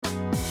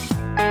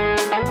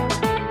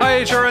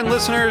HRN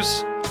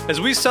listeners.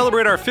 As we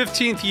celebrate our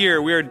 15th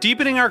year, we are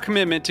deepening our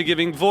commitment to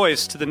giving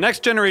voice to the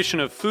next generation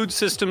of food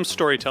systems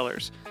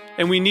storytellers,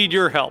 and we need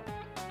your help.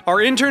 Our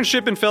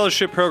internship and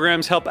fellowship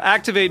programs help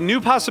activate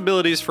new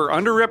possibilities for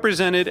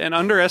underrepresented and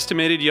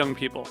underestimated young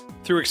people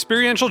through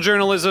experiential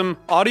journalism,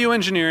 audio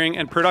engineering,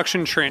 and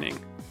production training.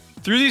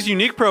 Through these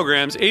unique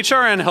programs,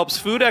 HRN helps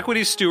food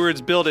equity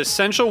stewards build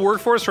essential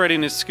workforce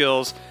readiness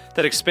skills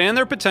that expand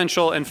their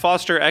potential and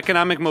foster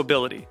economic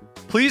mobility.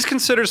 Please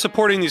consider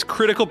supporting these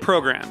critical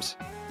programs.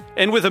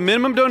 And with a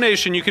minimum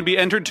donation, you can be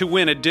entered to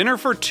win a dinner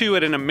for two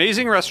at an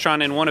amazing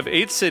restaurant in one of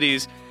 8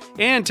 cities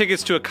and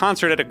tickets to a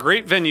concert at a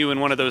great venue in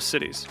one of those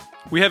cities.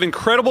 We have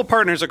incredible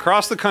partners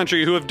across the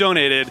country who have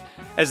donated,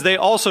 as they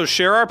also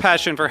share our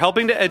passion for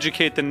helping to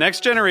educate the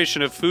next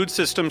generation of food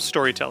systems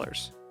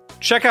storytellers.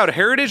 Check out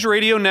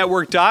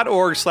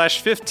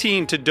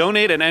heritageradionetwork.org/15 to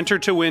donate and enter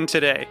to win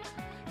today.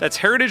 That's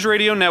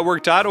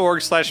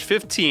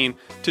heritageradionetwork.org/15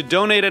 to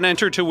donate and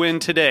enter to win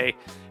today.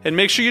 And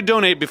make sure you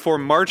donate before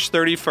March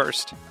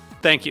 31st.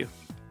 Thank you.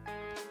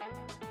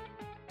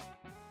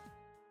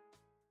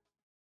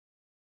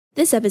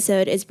 This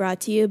episode is brought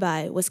to you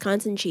by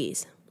Wisconsin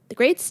Cheese. The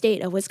great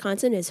state of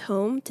Wisconsin is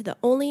home to the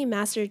only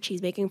master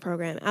cheesemaking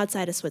program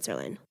outside of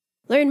Switzerland.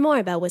 Learn more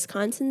about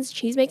Wisconsin's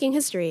cheesemaking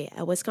history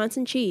at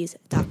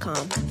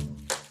wisconsincheese.com.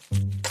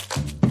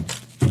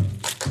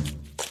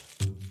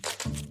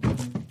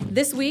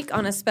 This week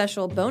on a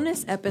special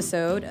bonus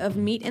episode of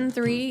Meat in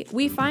 3,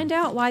 we find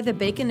out why the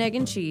bacon, egg,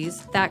 and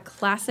cheese, that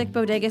classic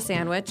bodega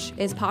sandwich,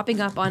 is popping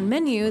up on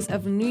menus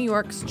of New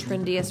York's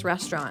trendiest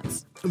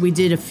restaurants. We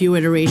did a few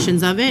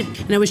iterations of it,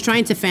 and I was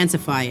trying to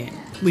fancify it.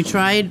 We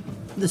tried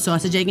the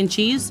sausage, egg, and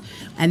cheese,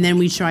 and then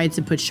we tried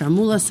to put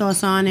charmoula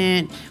sauce on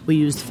it. We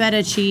used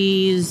feta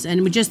cheese,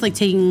 and we just like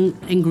taking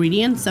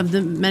ingredients of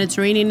the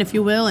Mediterranean, if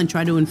you will, and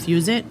try to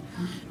infuse it.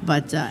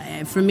 But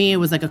for me, it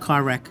was like a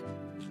car wreck.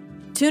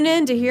 Tune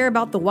in to hear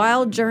about the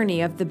wild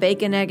journey of the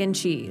bacon, egg, and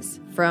cheese,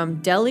 from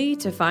deli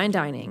to fine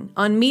dining,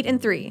 on Meat in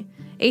 3,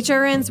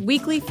 HRN's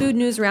weekly food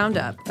news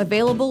roundup,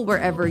 available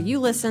wherever you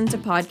listen to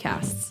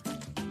podcasts.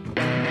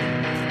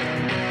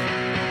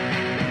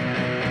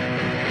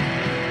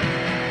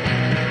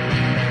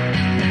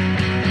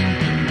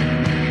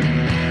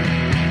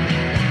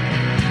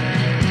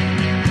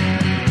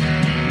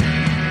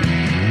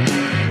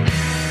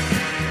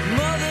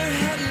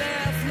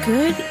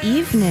 Good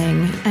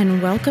evening,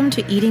 and welcome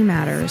to Eating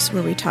Matters,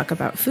 where we talk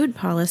about food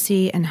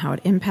policy and how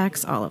it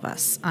impacts all of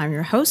us. I'm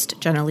your host,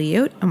 Jenna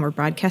Liotte, and we're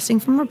broadcasting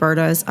from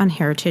Roberta's on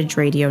Heritage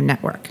Radio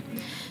Network.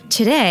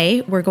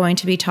 Today, we're going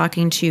to be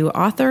talking to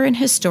author and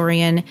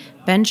historian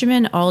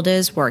Benjamin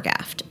Aldiz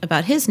Wurgaft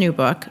about his new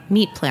book,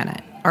 Meat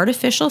Planet: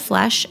 Artificial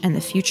Flesh and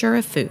the Future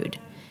of Food.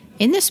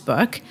 In this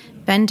book,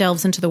 Ben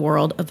delves into the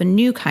world of a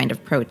new kind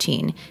of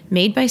protein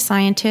made by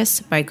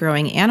scientists by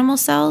growing animal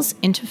cells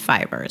into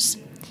fibers,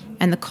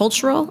 and the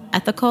cultural,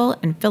 ethical,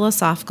 and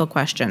philosophical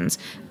questions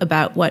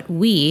about what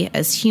we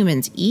as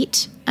humans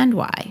eat and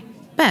why.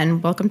 Ben,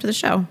 welcome to the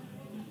show.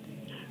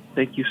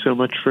 Thank you so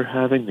much for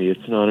having me.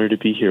 It's an honor to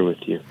be here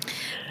with you.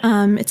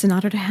 It's an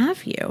honor to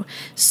have you.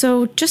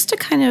 So just to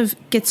kind of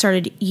get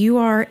started,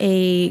 you're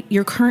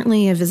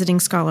currently a visiting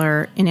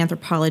scholar in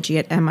anthropology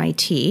at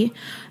MIT.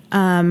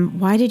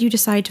 Why did you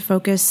decide to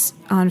focus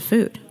on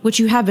food, which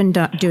you have been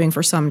doing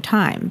for some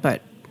time,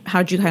 but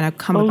how did you kind of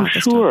come about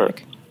this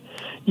topic?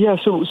 Yeah,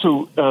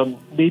 so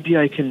maybe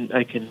I can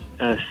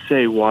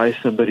say why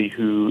somebody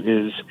who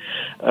is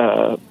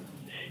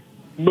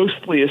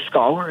mostly a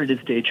scholar in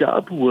his day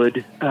job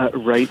would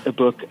write a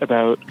book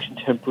about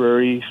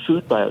contemporary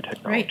food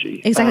biotechnology. Right,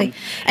 exactly.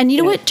 And you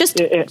know what?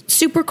 Just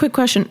super quick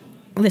question.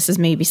 This is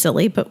maybe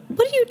silly, but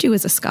what do you do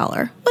as a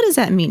scholar? What does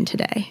that mean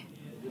today?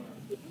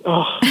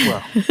 Oh,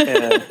 well,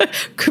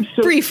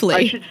 briefly.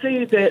 I should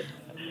say that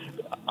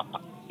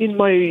in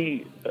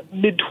my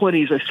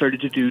mid-20s, I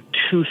started to do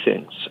 2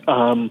 things.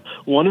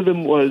 One of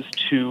them was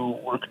to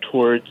work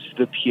towards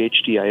the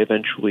PhD I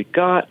eventually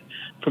got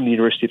from the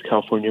University of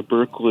California,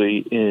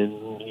 Berkeley,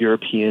 in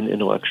European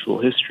intellectual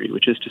history,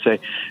 which is to say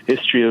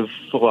history of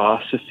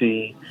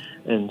philosophy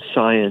and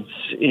science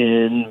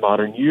in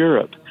modern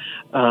Europe.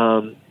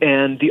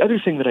 And the other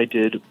thing that I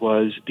did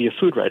was be a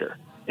food writer.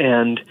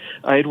 And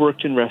I had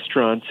worked in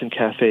restaurants and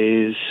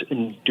cafes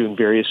and doing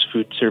various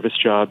food service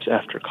jobs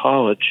after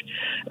college.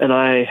 And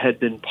I had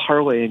been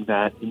parlaying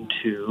that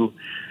into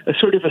a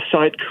sort of a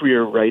side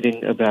career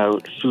writing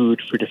about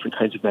food for different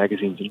kinds of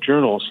magazines and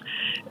journals.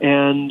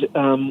 And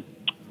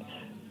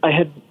I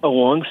had a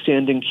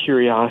long-standing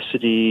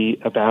curiosity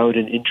about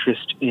and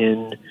interest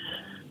in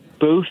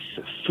both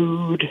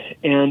food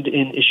and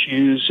in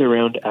issues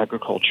around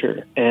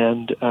agriculture.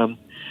 And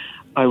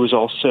I was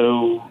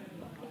also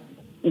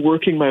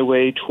working my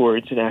way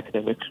towards an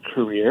academic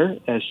career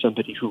as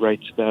somebody who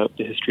writes about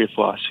the history of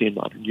philosophy in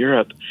modern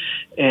Europe.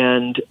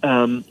 And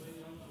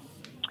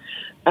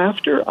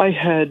after I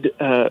had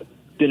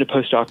been a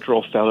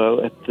postdoctoral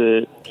fellow at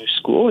the New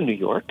School in New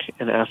York,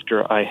 and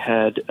after I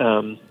had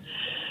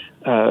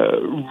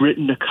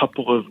written a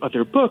couple of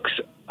other books,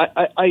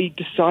 I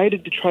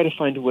decided to try to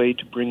find a way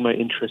to bring my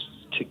interests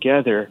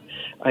together,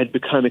 I'd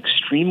become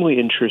extremely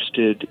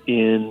interested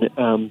in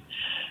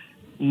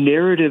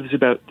narratives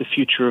about the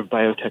future of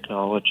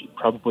biotechnology,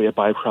 probably a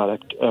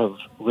byproduct of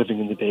living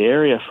in the Bay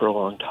Area for a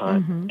long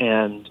time.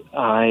 And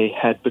I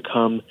had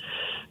become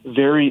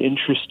very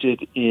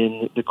interested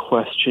in the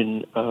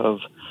question of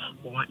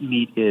what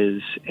meat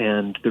is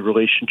and the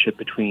relationship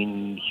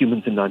between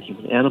humans and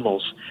non-human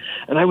animals.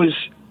 And I was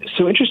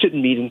so interested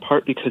in meat in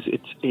part because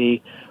it's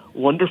a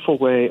wonderful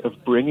way of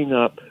bringing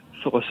up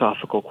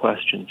philosophical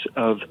questions,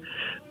 of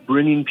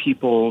bringing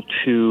people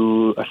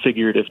to a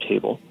figurative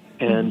table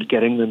and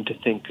getting them to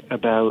think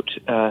about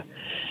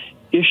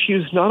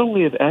issues not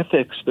only of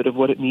ethics, but of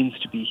what it means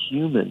to be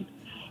human,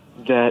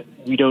 that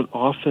we don't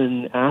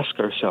often ask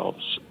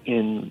ourselves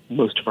in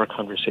most of our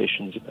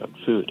conversations about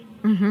food.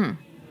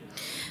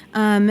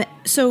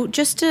 So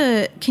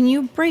can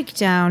you break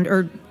down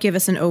or give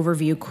us an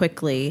overview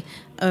quickly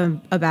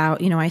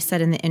about, I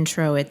said in the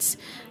intro,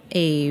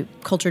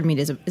 cultured meat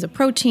is a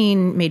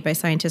protein made by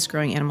scientists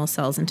growing animal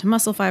cells into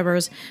muscle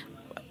fibers.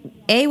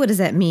 A, what does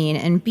that mean?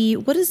 And B,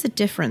 what is the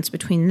difference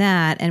between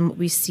that and what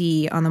we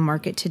see on the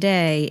market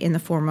today in the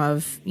form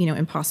of,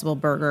 Impossible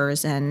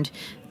Burgers and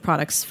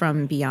products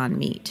from Beyond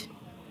Meat?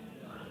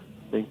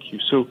 Thank you.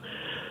 So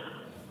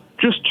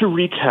just to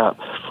recap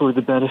for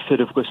the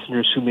benefit of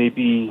listeners who may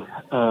be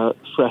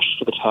fresh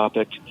to the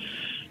topic,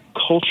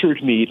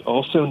 cultured meat,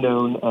 also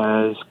known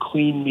as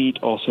clean meat,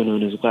 also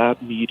known as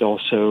lab meat,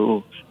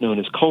 also known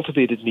as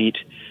cultivated meat,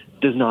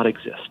 does not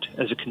exist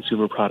as a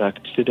consumer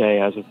product today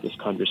as of this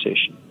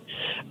conversation.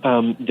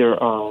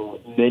 There are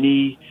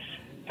many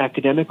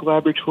academic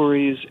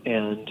laboratories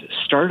and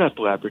startup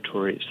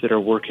laboratories that are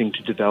working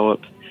to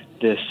develop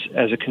this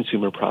as a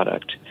consumer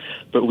product,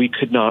 but we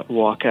could not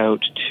walk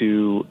out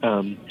to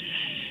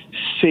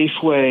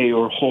Safeway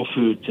or Whole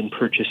Foods and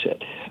purchase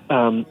it.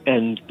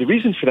 And the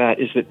reason for that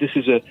is that this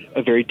is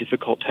a very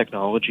difficult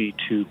technology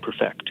to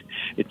perfect.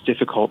 It's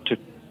difficult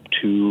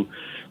to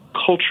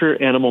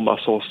culture animal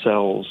muscle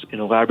cells in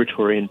a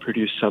laboratory and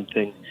produce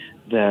something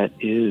that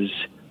is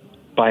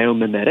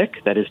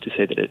biomimetic, that is to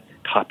say that it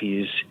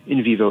copies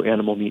in vivo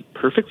animal meat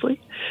perfectly.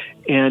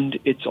 And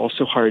it's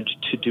also hard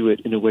to do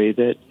it in a way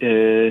that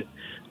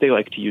they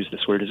like to use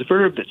this word as a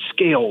verb, that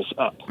scales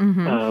up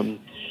in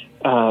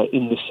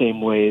the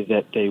same way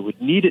that they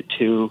would need it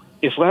to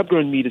if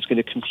lab-grown meat is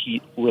going to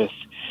compete with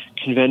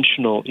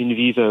conventional in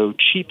vivo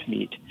cheap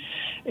meat.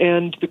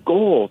 And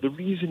the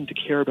reason to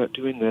care about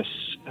doing this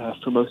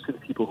for most of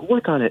the people who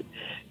work on it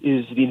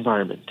is the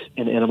environment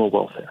and animal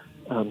welfare,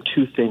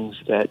 two things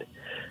that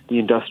the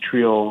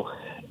industrial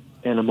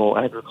animal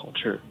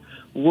agriculture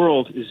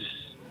world is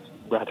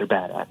rather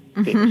bad at.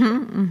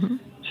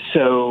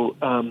 So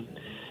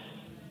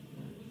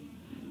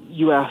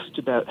you asked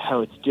about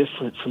how it's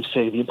different from,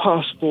 say, the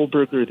Impossible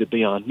Burger, the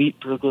Beyond Meat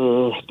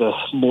Burger, the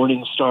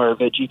Morningstar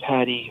Veggie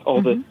Patty,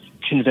 all the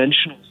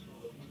conventional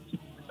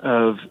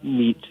of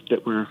meat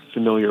that we're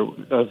familiar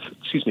of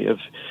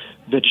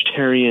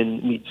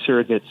vegetarian meat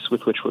surrogates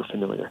with which we're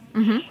familiar.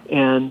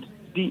 And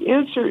the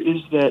answer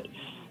is that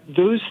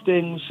those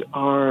things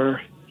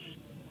are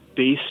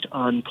based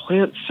on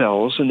plant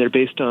cells, and they're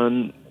based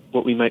on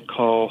what we might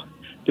call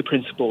the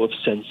principle of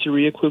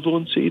sensory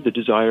equivalency, the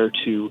desire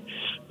to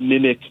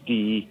mimic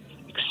the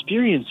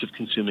experience of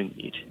consuming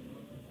meat,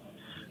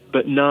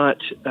 but not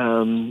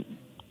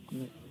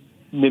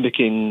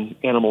mimicking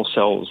animal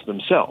cells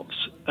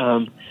themselves.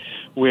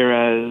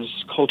 Whereas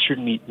cultured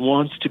meat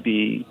wants to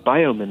be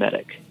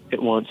biomimetic.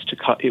 It wants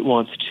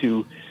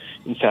to,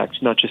 in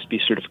fact, not just be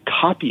sort of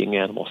copying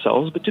animal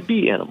cells, but to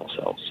be animal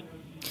cells.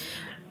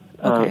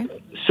 Okay.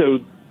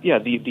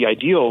 The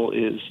ideal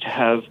is to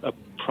have a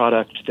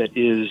product that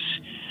is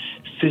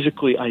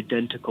physically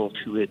identical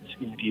to its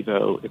in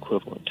vivo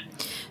equivalent.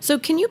 So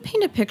can you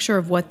paint a picture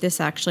of what this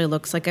actually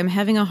looks like? I'm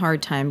having a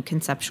hard time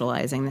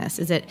conceptualizing this.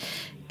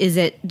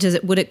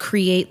 Would it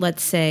create,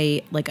 let's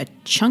say, like a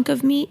chunk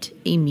of meat,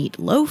 a meat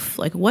loaf?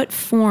 Like what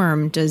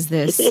form does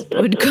this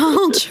would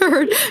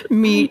cultured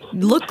meat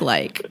look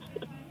like?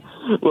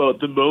 Well, at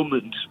the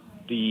moment,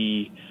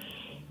 the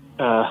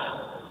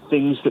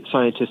things that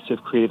scientists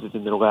have created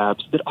in their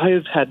labs that I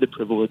have had the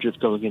privilege of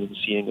going in and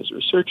seeing as a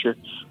researcher,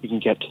 we can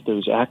get to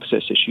those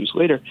access issues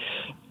later,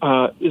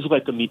 is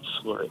like a meat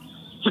slurry.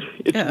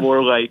 It's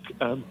more like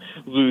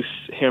loose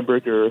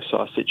hamburger or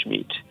sausage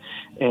meat,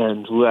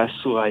 and less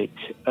like,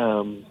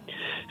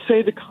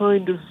 say, the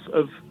kind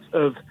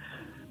of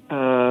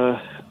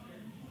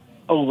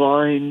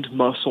aligned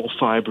muscle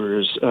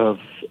fibers of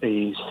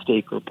a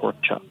steak or pork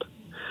chop.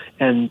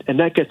 And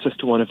that gets us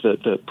to one of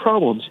the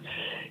problems.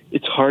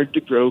 It's hard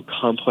to grow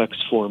complex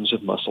forms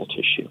of muscle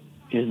tissue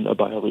in a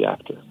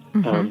bioreactor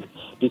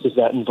because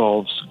that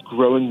involves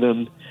growing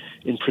them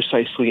in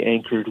precisely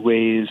anchored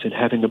ways and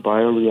having a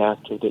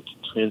bioreactor that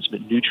can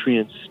transmit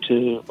nutrients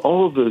to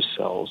all of those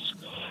cells,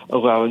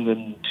 allowing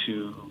them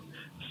to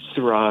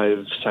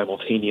thrive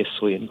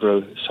simultaneously and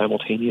grow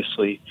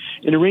simultaneously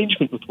in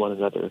arrangement with one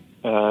another,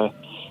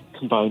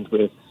 combined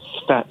with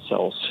fat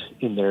cells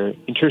in their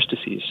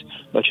interstices,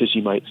 much as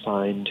you might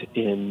find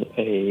in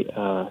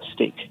a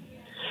steak.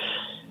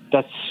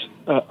 that's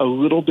a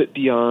little bit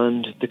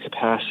beyond the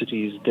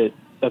capacities that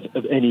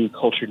of any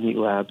cultured meat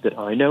lab that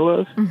I know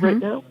of right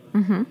now.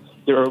 Mm-hmm.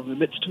 There are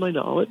limits to my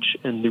knowledge,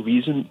 and the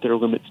reason there are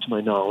limits to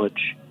my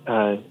knowledge,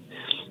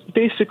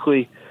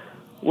 basically,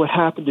 what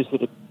happened is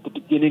that at the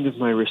beginning of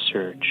my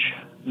research,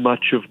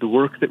 much of the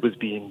work that was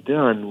being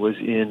done was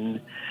in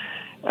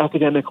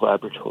academic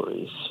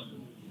laboratories.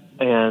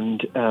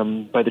 And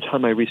by the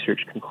time my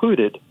research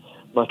concluded,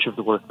 much of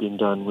the work being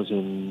done was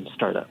in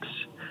startups.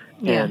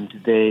 Yeah.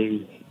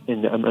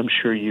 And I'm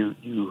sure you're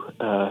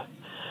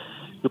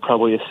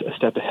probably a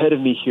step ahead of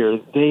me here.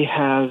 They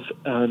have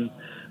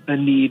a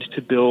need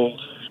to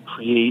build,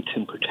 create,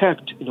 and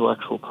protect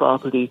intellectual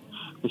property,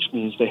 which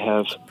means they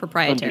have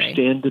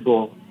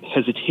understandable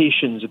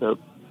hesitations about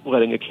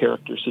letting a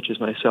character such as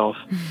myself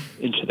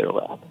into their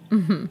lab.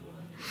 Mm-hmm.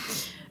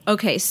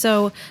 Okay,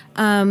 so,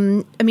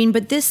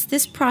 but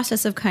this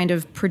process of kind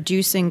of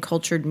producing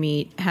cultured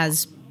meat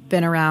has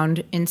been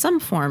around in some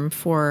form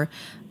for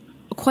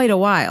quite a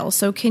while.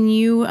 So can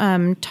you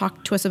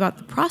talk to us about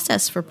the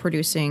process for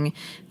producing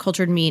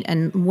cultured meat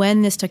and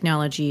when this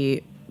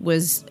technology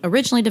was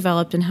originally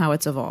developed and how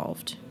it's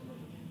evolved?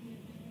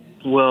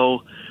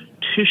 Well,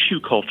 tissue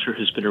culture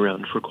has been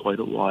around for quite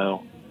a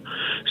while.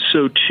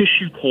 So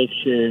tissue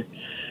culture,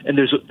 and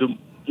there's the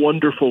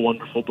wonderful,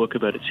 wonderful book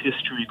about its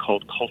history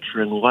called Culture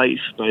and Life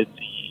by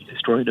the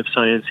historian of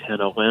science,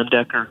 Hannah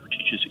Landecker, who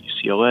teaches at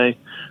UCLA.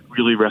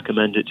 Really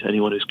recommend it to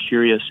anyone who's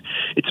curious.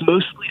 It's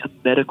mostly a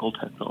medical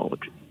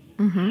technology.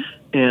 Mm-hmm.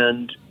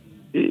 And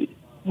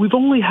we've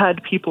only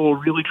had people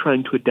really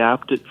trying to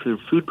adapt it for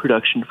food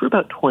production for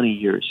about 20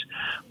 years,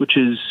 which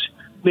is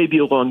maybe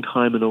a long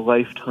time in a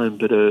lifetime,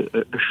 but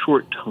a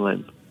short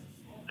time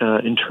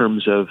in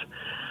terms of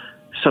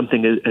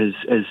something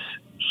as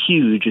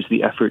huge as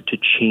the effort to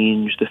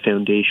change the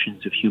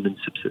foundations of human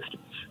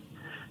subsistence.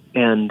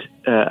 And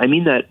I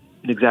mean that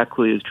in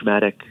exactly as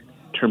dramatic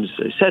terms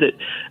as I said it,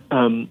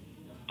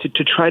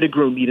 to try to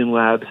grow meat in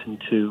labs and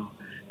to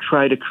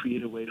try to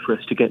create a way for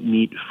us to get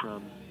meat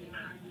from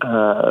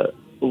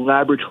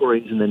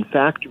laboratories and then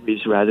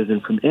factories rather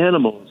than from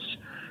animals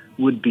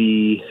would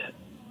be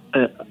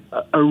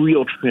a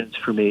real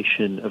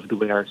transformation of the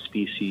way our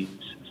species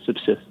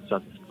subsists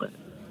on this planet.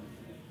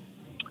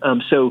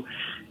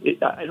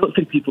 I don't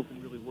think people have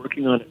been really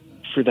working on it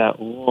for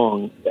that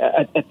long.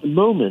 At the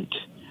moment,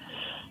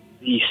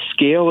 the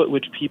scale at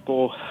which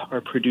people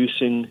are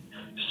producing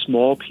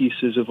small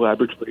pieces of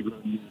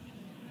laboratory-grown meat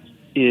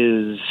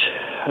is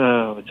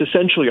it's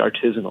essentially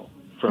artisanal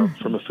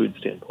from a food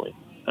standpoint.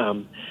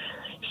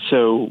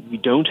 So we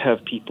don't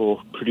have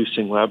people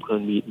producing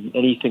lab-grown meat in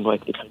anything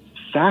like the kinds of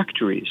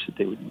factories that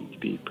they would need to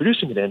be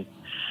producing it in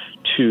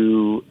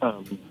to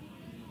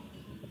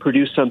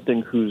produce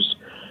something whose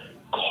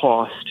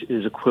cost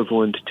is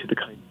equivalent to the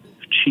kind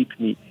of cheap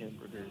meat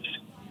hamburgers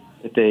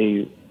that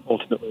they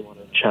ultimately want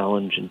to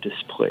challenge and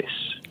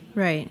displace.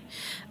 Right.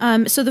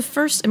 So the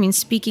first,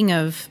 speaking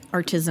of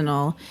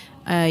artisanal,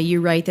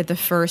 you write that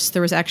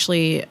there was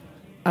actually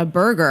a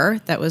burger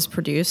that was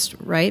produced,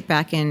 right,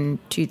 back in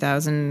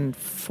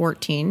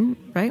 2014,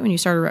 right, when you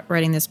started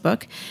writing this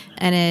book,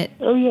 and it...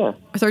 Oh, yeah.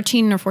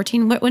 13 or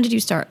 14? When did you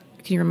start?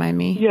 Can you remind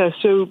me? Yeah,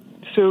 so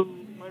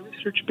my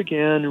research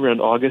began around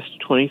August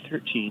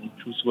 2013,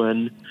 which was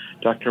when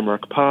Dr.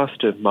 Mark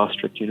Post of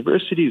Maastricht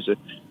University, who's a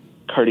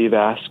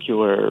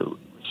cardiovascular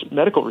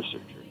medical researcher,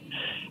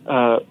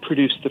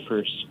 produced the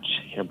first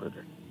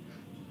hamburger.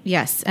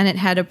 Yes, and it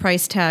had a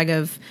price tag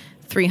of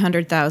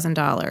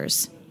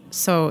 $300,000.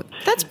 So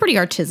that's pretty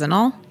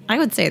artisanal. I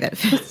would say that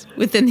fits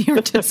within the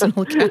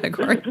artisanal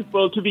category.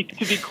 Well, to be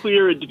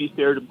clear and to be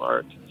fair to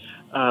Mark,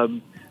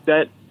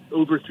 that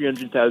over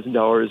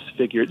 $300,000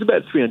 figure, it's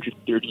about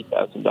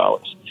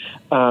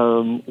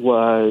 $330,000,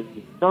 was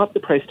not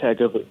the price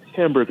tag of a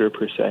hamburger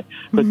per se,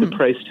 but the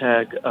price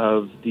tag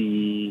of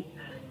the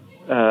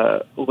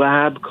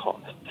lab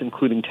costs,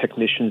 including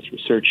technicians,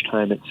 research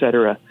time,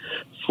 etc.,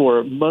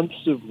 for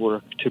months of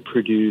work to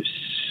produce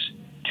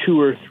 2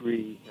 or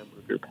 3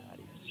 hamburger patties.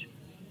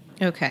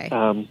 Okay.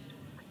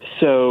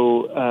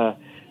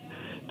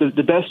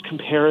 The best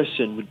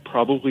comparison would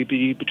probably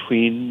be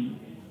between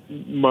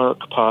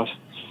Mark Post's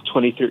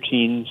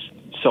 2013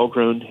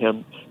 cell-grown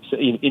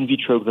in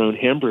vitro-grown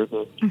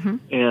hamburger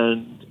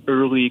and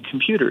early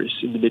computers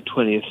in the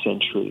mid-20th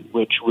century,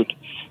 which would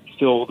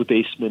fill the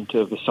basement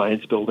of a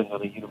science building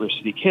on a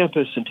university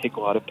campus and take a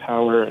lot of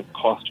power and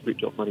cost a great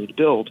deal of money to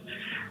build,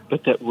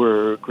 but that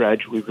were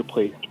gradually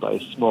replaced by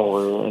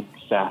smaller and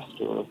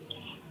faster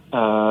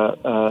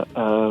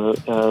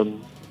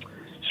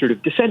sort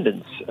of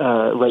descendants,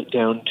 right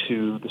down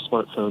to the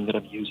smartphone that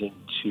I'm using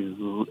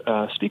to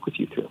speak with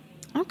you through.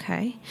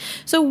 Okay,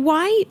 so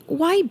why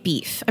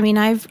beef?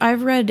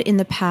 I've read in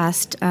the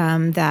past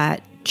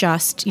that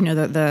Just,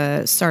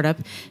 the startup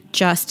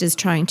Just is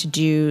trying to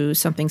do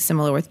something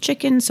similar with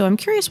chicken. So I'm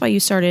curious why you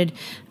started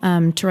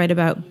to write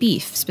about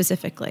beef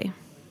specifically.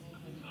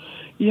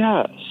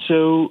 Yeah,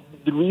 so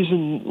the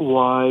reason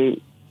why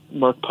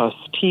Mark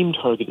Post's team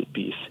targeted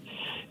beef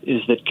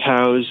is that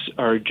cows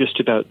are just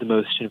about the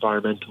most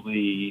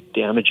environmentally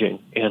damaging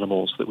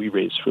animals that we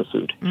raise for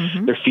food.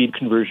 Mm-hmm. Their feed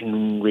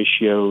conversion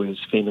ratio is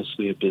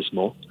famously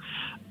abysmal,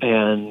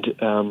 and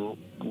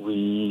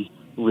we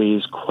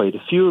raise quite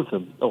a few of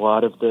them. A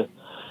lot of the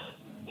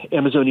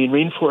Amazonian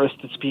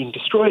rainforest that's being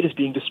destroyed is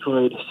being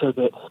destroyed so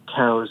that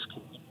cows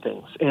can eat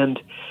things. And,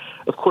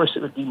 of course,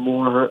 it would be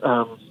more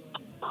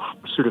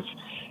sort of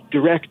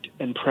direct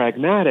and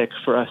pragmatic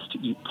for us to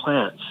eat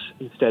plants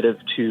instead of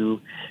to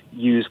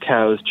use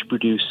cows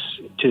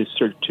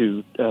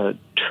to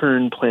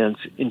turn plants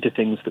into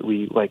things that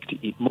we like to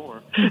eat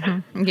more.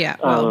 Mm-hmm. Yeah,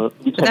 well,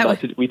 we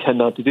tend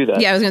not to do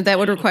that. Yeah, that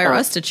would require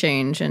us to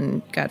change,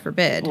 and God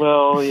forbid.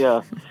 Well,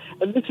 yeah.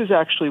 And this is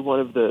actually one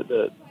of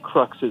the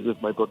cruxes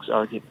of my book's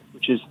argument,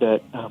 which is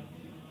that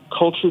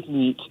cultured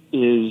meat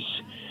is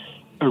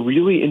a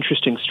really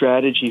interesting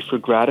strategy for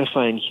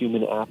gratifying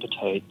human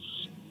appetites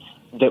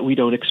that we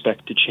don't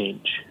expect to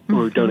change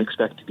or don't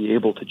expect to be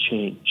able to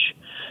change.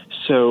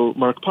 So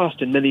Mark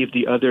Post and many of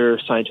the other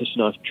scientists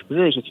and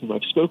entrepreneurs with whom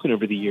I've spoken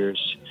over the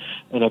years,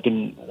 and I've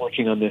been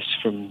working on this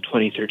from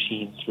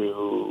 2013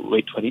 through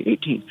late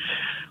 2018,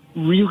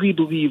 really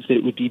believe that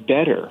it would be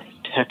better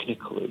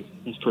technically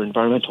and for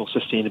environmental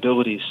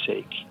sustainability's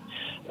sake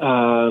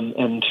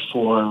and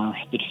for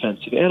the defense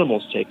of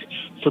animals' sake,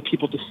 for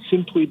people to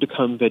simply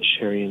become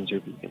vegetarians or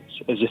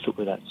vegans, as if it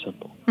were that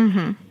simple.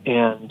 Mm-hmm.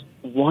 And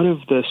one of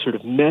the sort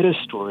of meta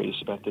stories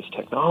about this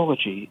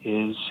technology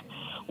is,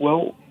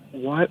 well,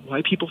 why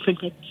people think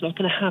that's not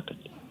going to happen,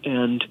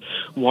 and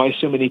why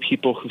so many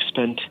people who've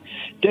spent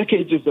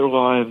decades of their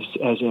lives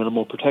as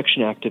animal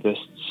protection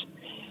activists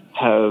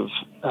have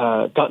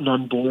gotten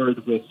on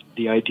board with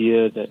the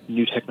idea that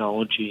new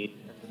technology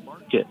and the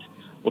market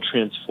will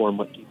transform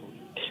what people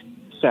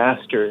eat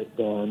faster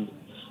than,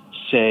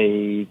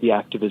 say, the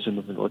activism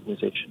of an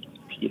organization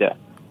like PETA.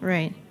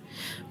 Right.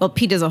 Well,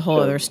 PETA is a whole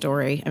other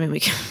story. I mean,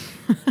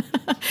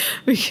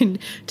 we can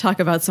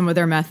talk about some of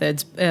their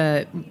methods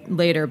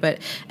later, but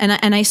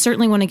I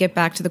certainly want to get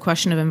back to the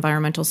question of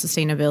environmental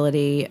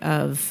sustainability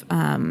of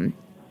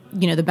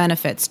the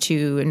benefits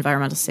to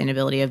environmental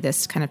sustainability of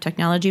this kind of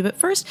technology. But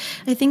first,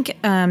 I think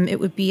it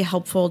would be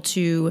helpful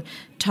to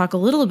talk a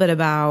little bit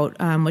about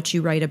what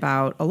you write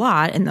about a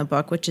lot in the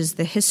book, which is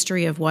the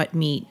history of what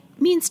meat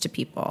means to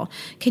people.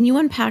 Can you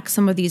unpack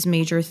some of these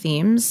major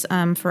themes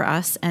for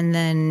us, and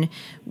then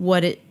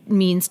what it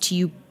means to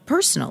you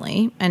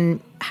personally,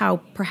 and how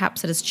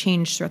perhaps it has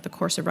changed throughout the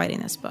course of writing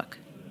this book?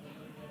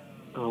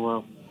 Oh,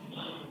 wow.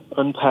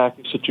 Unpack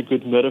is such a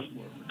good metaphor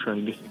for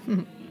trying to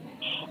think.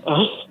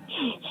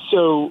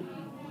 So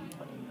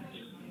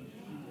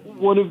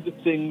one of the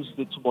things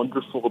that's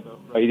wonderful about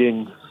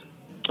writing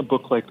a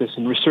book like this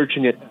and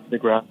researching it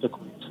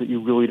ethnographically is that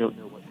you really don't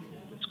know what you're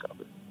going to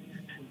discover.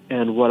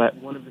 And one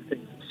of the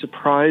things that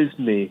surprised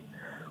me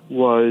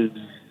was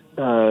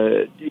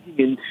digging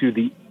into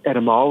the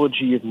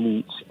etymology of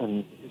meat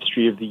and the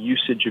history of the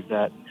usage of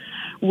that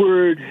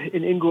word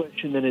in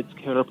English and then its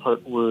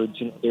counterpart words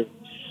in other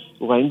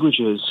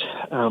languages,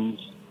 and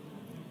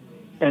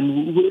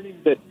learning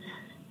that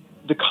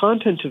the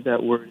content of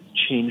that word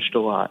changed a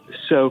lot.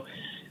 So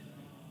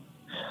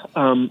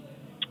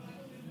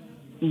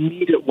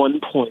meat at one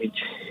point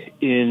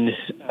in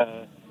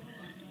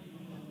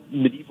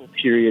medieval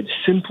period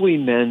simply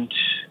meant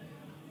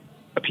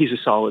a piece of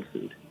solid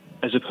food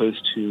as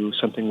opposed to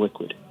something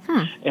liquid.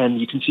 And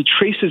you can see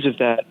traces of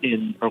that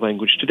in our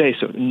language today.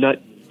 So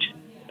nut meat,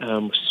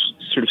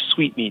 sort of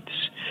sweet meats,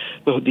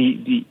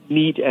 the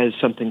meat as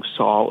something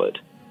solid.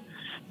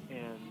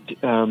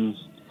 And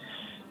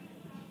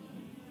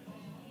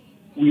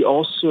we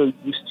also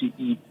used to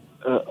eat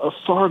a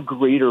far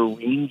greater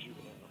range of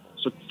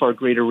animals. A far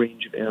greater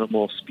range of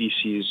animal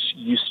species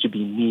used to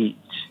be meat.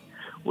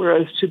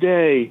 Whereas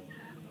today,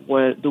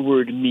 when the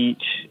word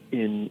meat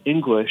in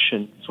English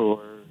and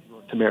for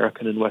North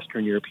American and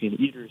Western European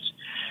eaters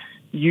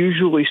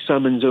usually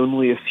summons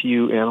only a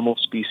few animal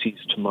species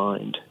to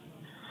mind.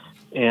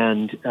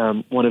 And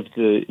one of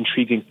the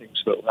intriguing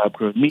things about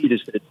lab-grown meat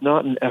is that it's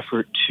not an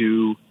effort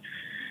to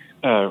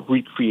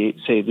recreate,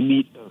 say, the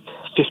meat of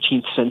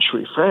 15th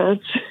century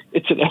France.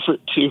 It's an effort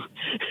to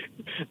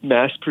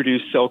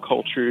mass-produce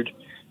cell-cultured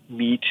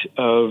meat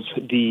of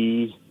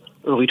the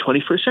early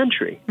 21st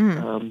century.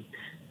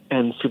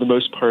 And for the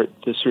most part,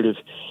 the sort of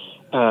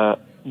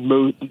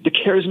the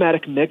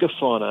charismatic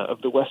megafauna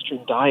of the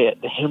Western diet,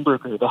 the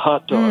hamburger, the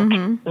hot dog.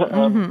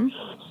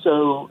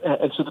 So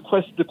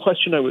the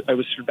question I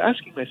was sort of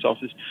asking myself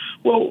is,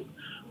 well,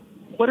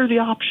 what are the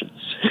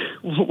options?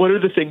 What are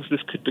the things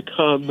this could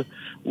become?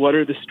 What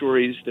are the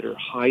stories that are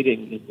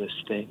hiding in this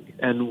thing?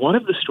 And one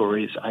of the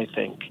stories, I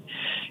think,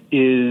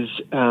 is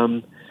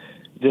a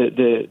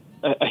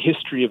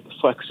history of the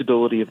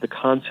flexibility of the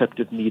concept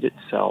of meat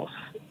itself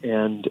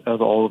and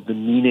of all of the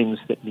meanings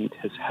that meat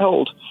has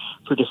held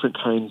for different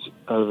kinds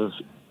of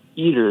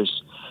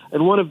eaters.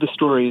 And one of the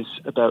stories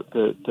about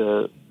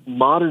the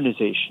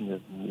modernization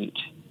of meat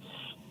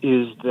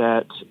is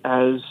that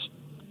as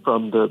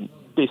from the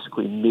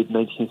basically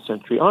mid-19th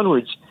century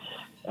onwards,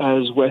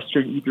 as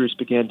Western eaters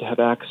began to have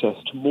access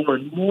to more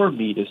and more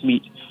meat, as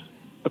meat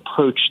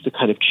approached the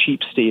kind of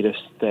cheap status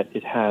that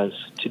it has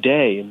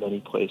today in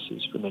many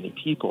places for many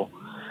people,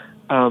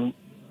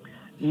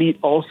 meat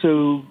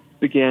also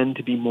began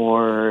to be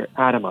more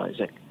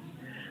atomizing.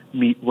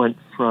 Meat went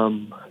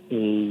from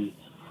a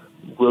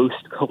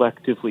roast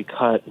collectively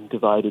cut and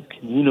divided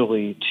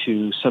communally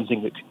to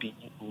something that could be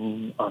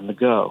eaten on the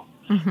go.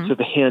 Mm-hmm. So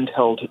the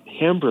handheld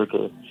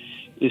hamburger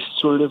is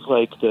sort of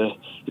like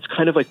it's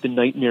kind of like the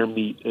nightmare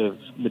meat of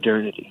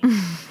modernity.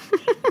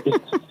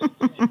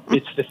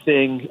 It's the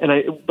thing,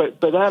 but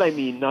by that I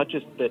mean not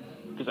just that,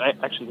 because I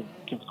actually think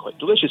it can be quite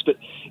delicious, but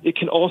it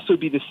can also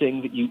be the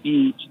thing that you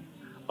eat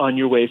on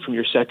your way from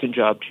your second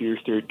job to your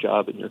third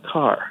job in your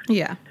car.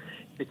 Yeah.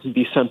 It can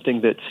be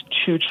something that's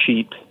too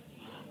cheap,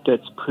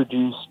 that's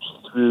produced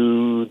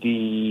through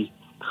the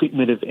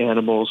treatment of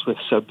animals with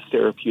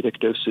subtherapeutic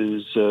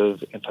doses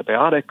of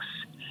antibiotics.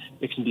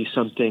 It can be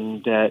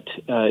something that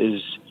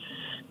is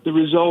the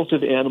result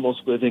of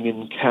animals living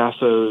in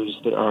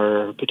CAFOs that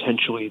are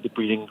potentially the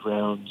breeding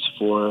grounds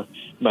for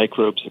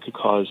microbes that could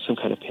cause some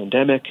kind of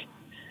pandemic.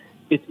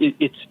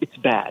 It's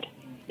bad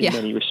in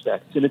many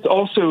respects. And it's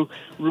also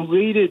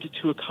related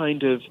to a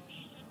kind of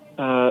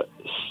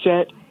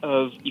set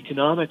of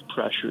economic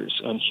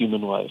pressures on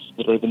human life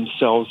that are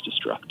themselves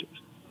destructive.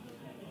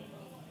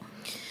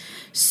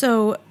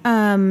 So,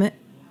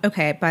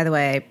 okay, by the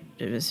way,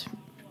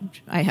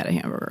 I had a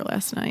hamburger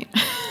last night.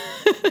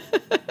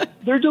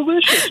 They're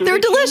delicious. They're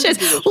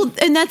delicious. Well,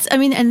 and that's, I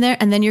mean, and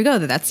then you go.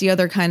 That's the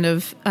other kind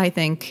of, I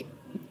think,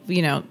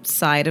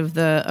 side of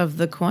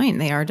the coin.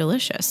 They are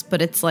delicious,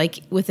 but it's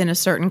like within a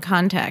certain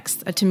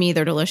context. To me,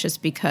 they're delicious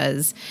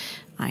because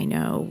I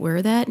know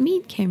where that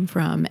meat came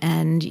from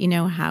and,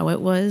 how it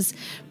was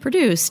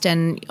produced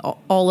and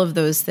all of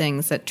those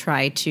things that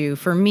try to,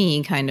 for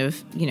me, kind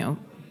of,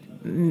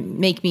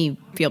 make me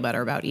feel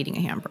better about eating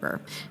a hamburger,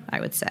 I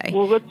would say.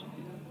 Well,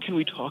 can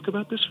we talk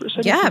about this for a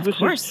second? Yeah, of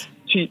course.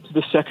 To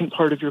the second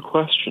part of your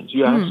questions,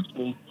 you asked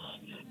me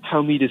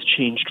how meat has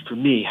changed for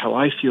me, how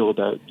I feel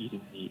about eating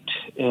meat.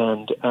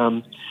 And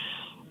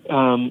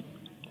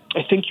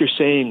I think you're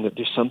saying that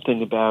there's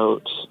something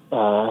about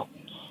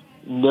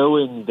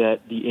knowing that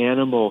the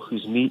animal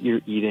whose meat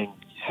you're eating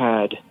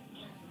had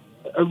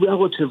a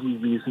relatively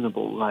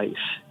reasonable life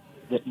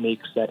that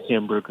makes that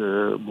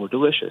hamburger more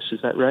delicious.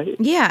 Is that right?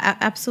 Yeah,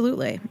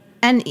 absolutely.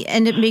 And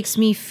it makes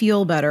me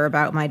feel better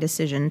about my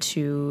decision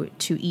to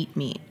eat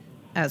meat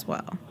as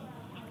well.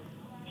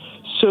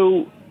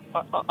 So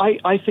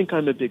I think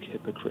I'm a big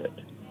hypocrite.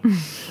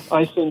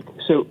 I think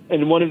so.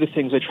 And one of the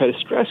things I try to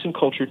stress in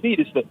cultured meat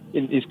is that,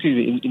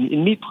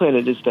 in Meat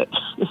Planet is that,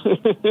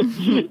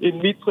 in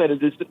Meat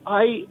Planet is that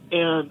I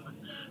am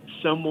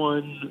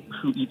someone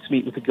who eats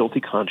meat with a guilty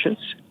conscience,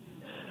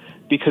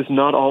 because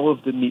not all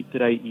of the meat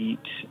that I eat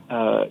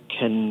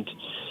comes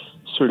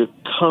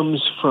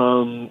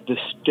from the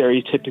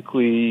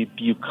stereotypically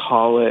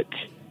bucolic,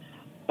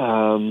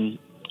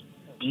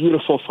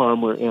 beautiful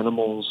farm where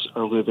animals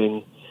are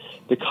living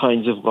the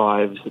kinds of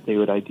lives that they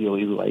would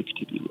ideally like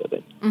to be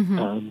living.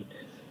 Mm-hmm.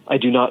 I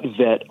do not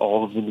vet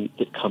all of the meat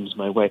that comes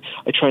my way.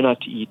 I try not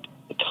to eat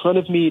a ton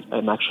of meat.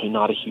 I'm actually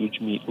not a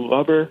huge meat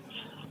lover,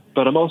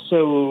 but I'm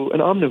also an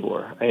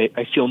omnivore.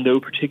 I feel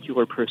no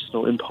particular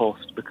personal impulse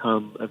to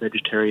become a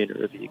vegetarian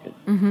or a vegan.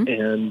 Mm-hmm.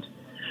 And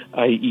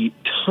I eat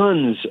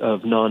tons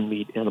of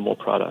non-meat animal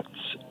products.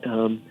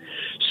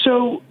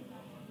 So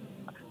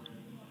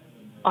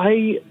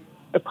I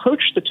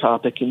approached the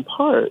topic in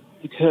part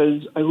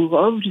because I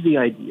loved the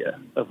idea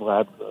of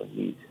lab-grown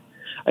meat.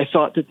 I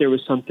thought that there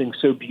was something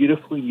so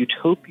beautifully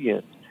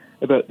utopian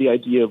about the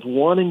idea of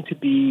wanting to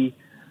be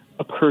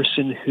a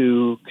person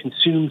who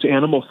consumes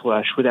animal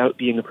flesh without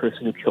being a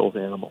person who kills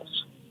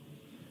animals.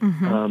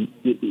 Mm-hmm.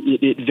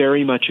 It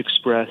very much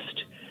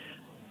expressed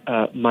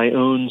my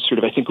own sort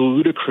of, I think,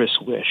 ludicrous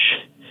wish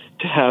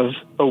to have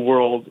a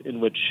world in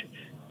which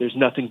there's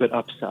nothing but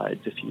upsides,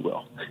 if you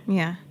will.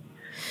 Yeah.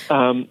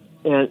 And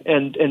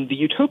the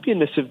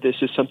utopianness of this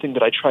is something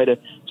that I try to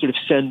sort of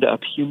send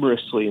up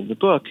humorously in the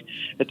book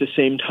at the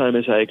same time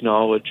as I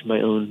acknowledge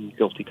my own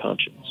guilty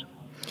conscience.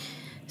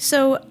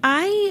 So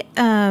I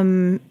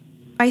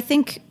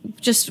think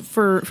just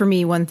for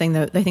me, one thing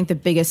that I think the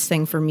biggest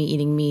thing for me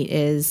eating meat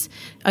is,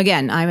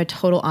 again, I'm a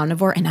total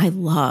omnivore and I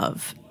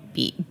love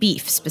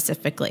beef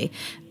specifically.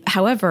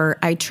 However,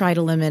 I try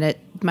to limit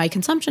my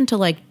consumption to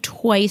like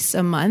twice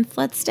a month,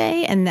 let's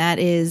say. And that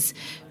is,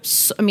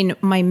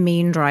 my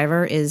main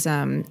driver is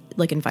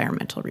like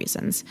environmental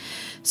reasons.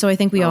 So I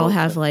think we all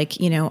have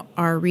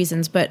our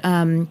reasons. But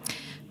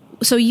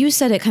so you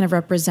said it kind of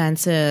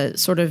represents a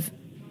sort of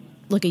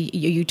like a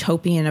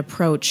utopian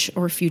approach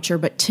or future,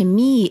 but to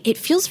me, it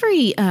feels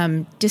very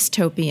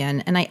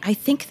dystopian. And I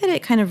think that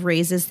it kind of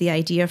raises the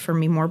idea for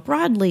me more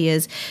broadly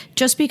is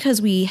just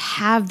because we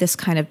have this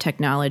kind of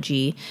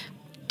technology,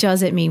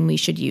 does it mean we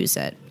should use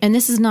it? And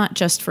this is not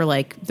just for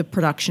like the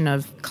production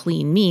of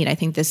clean meat. I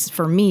think this,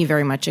 for me,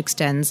 very much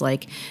extends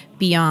like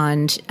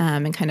beyond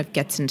and kind of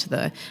gets into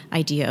the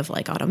idea of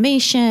like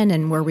automation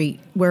and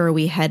where are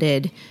we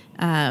headed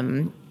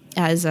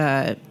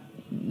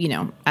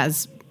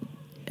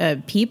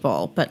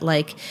people. But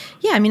like,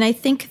 yeah, I mean, I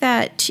think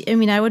that, I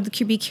mean, I would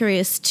be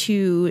curious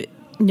to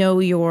know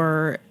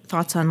your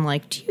thoughts on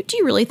like, do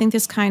you really think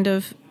this kind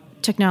of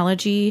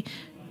technology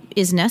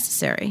is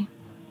necessary?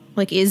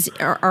 Like,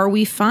 are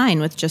we fine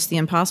with just the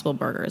Impossible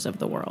Burgers of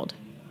the world?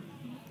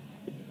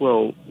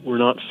 Well, we're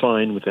not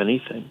fine with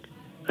anything.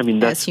 I mean,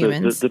 that's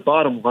the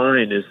bottom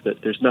line is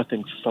that there's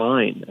nothing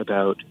fine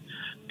about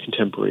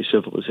contemporary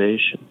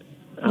civilization.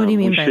 What do you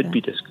mean by that?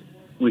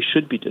 We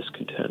should be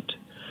discontent.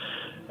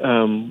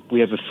 We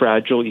have a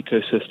fragile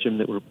ecosystem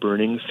that we're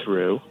burning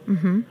through,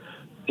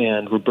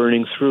 and we're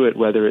burning through it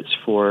whether it's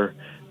for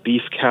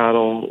beef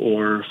cattle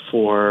or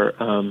for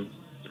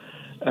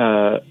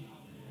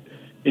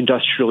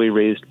industrially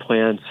raised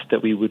plants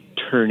that we would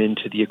turn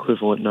into the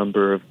equivalent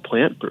number of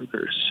plant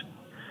burgers.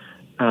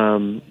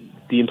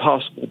 The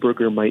Impossible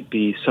Burger might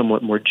be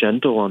somewhat more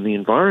gentle on the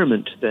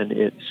environment than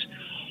its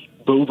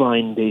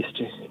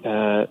bovine-based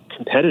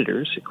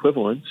competitors,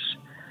 equivalents.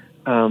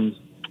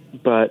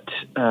 But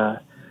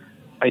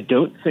I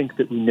don't think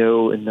that we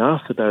know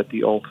enough about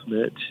the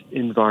ultimate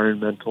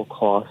environmental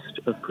cost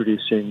of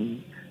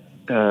producing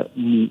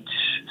meat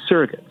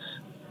surrogates,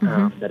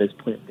 that is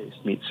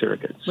plant-based meat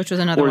surrogates. Which was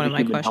another one of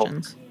my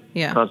questions.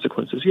 Yeah.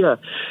 Consequences, yeah.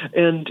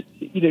 And,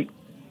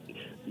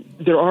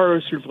 there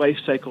are sort of life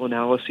cycle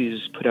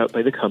analyses put out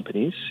by the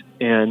companies,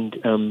 and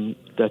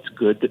that's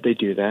good that they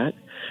do that.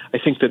 I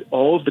think that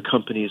all of the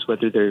companies,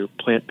 whether they're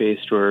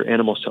plant-based or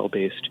animal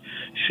cell-based,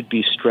 should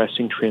be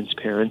stressing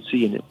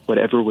transparency in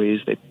whatever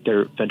ways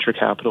their venture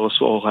capitalists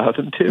will allow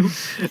them to,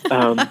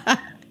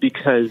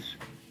 because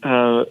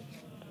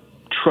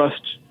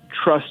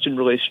trust in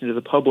relation to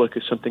the public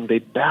is something they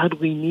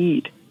badly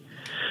need.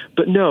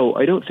 But no,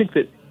 I don't think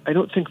that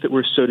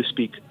we're, so to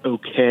speak,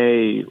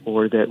 okay,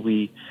 or that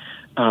we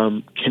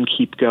can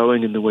keep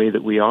going in the way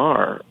that we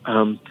are.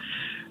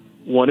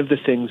 One of the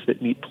things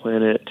that Meat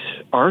Planet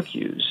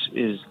argues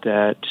is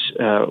that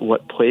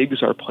what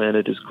plagues our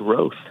planet is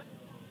growth.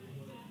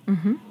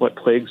 What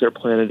plagues our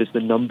planet is the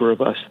number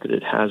of us that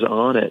it has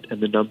on it,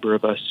 and the number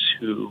of us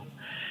who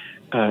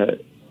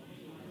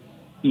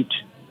eat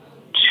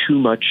too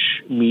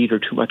much meat or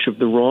too much of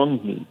the wrong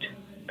meat.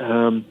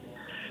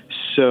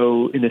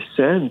 So, in a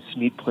sense,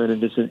 Meat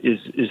Planet is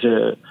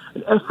an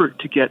effort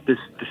to get this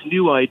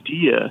new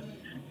idea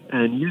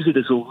and use it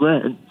as a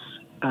lens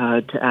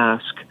to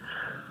ask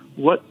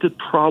what the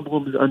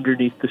problems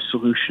underneath the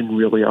solution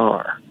really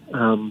are.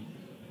 And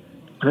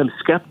I'm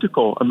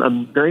skeptical.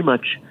 I'm very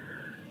much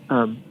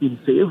in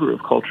favor of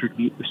cultured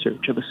meat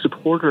research. I'm a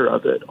supporter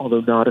of it,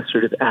 although not a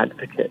sort of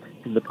advocate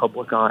in the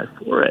public eye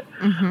for it.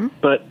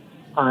 But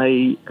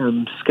I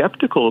am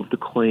skeptical of the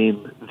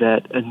claim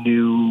that a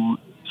new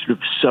sort of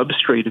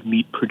substrate of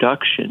meat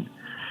production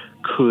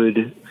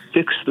could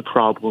fix the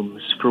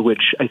problems for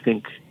which I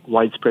think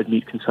widespread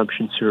meat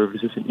consumption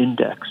serves as an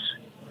index.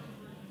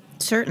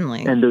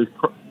 Certainly. And in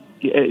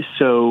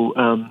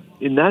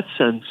that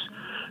sense,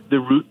 the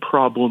root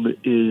problem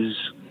is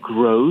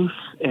growth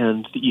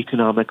and the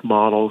economic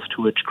models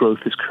to which growth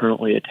is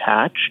currently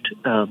attached.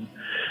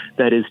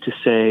 That is to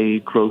say,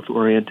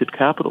 growth-oriented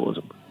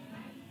capitalism.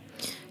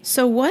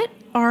 So what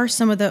are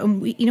some of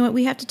the, you know what,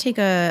 we have to take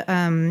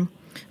a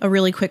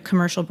really quick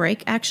commercial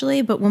break,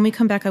 actually. But when we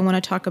come back, I want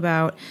to talk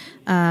about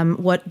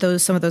what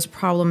some of those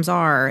problems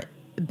are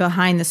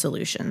behind the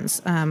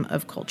solutions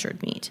of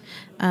cultured meat.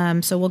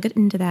 So we'll get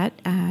into that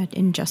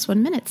in just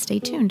 1 minute. Stay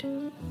tuned.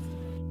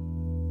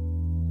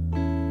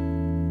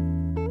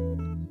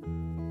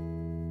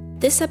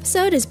 This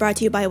episode is brought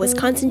to you by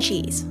Wisconsin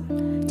Cheese.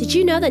 Did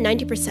you know that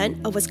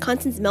 90% of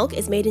Wisconsin's milk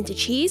is made into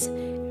cheese?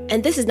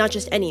 And this is not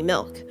just any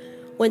milk.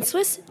 When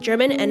Swiss,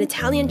 German, and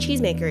Italian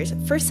cheesemakers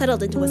first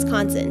settled into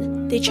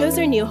Wisconsin, they chose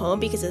their new home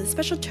because of the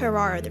special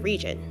terroir of the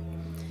region.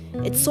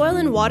 Its soil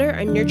and water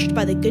are nurtured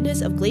by the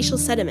goodness of glacial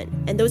sediment,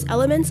 and those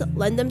elements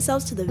lend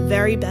themselves to the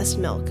very best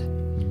milk.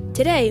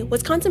 Today,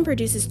 Wisconsin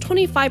produces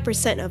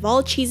 25% of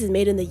all cheeses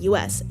made in the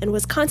U.S., and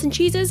Wisconsin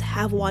cheeses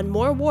have won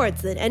more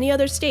awards than any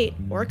other state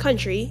or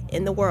country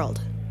in the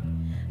world.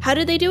 How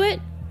did they do it?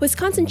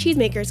 Wisconsin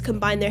cheesemakers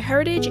combined their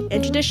heritage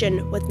and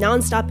tradition with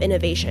nonstop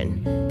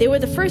innovation. They were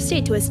the first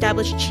state to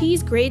establish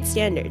cheese grade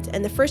standards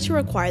and the first to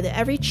require that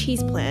every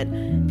cheese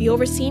plant be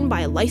overseen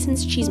by a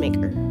licensed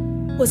cheesemaker.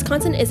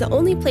 Wisconsin is the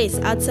only place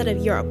outside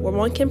of Europe where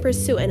one can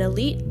pursue an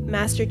elite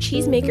master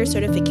cheesemaker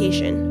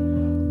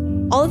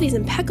certification. All of these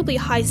impeccably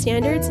high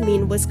standards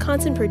mean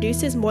Wisconsin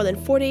produces more than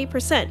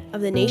 48%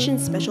 of the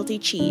nation's specialty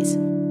cheese.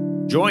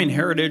 Join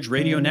Heritage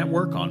Radio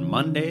Network on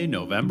Monday,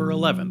 November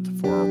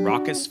 11th for a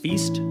raucous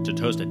feast to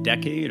toast a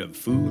decade of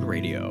food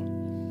radio.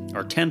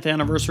 Our 10th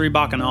anniversary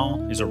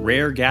Bacchanal is a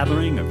rare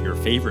gathering of your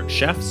favorite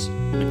chefs,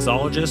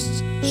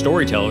 mixologists,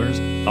 storytellers,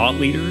 thought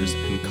leaders,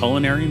 and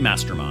culinary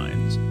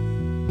masterminds.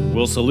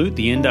 We'll salute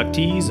the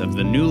inductees of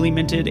the newly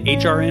minted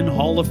HRN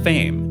Hall of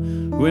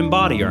Fame, who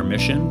embody our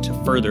mission to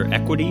further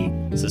equity,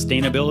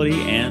 sustainability,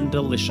 and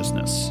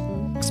deliciousness.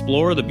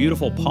 Explore the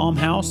beautiful Palm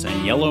House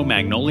and Yellow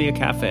Magnolia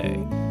Cafe.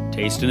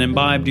 Taste and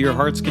imbibe to your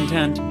heart's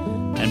content,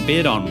 and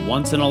bid on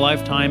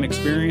once-in-a-lifetime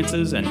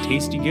experiences and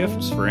tasty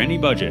gifts for any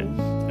budget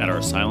at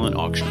our silent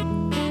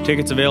auction.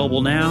 Tickets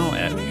available now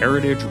at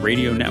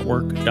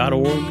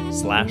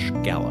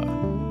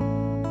heritageradionetwork.org/gala.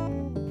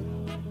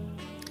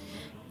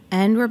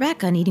 And we're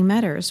back on Eating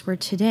Matters, where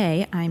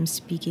today I'm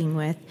speaking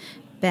with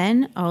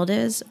Ben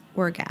Aldez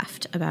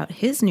Wurgaft about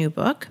his new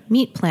book,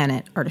 Meat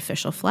Planet,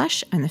 Artificial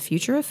Flesh and the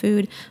Future of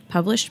Food,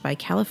 published by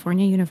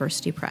California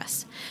University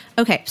Press.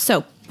 Okay,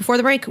 so before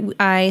the break,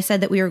 I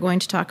said that we were going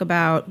to talk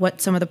about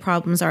what some of the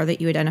problems are that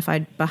you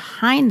identified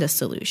behind the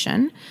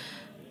solution.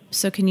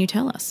 So can you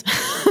tell us?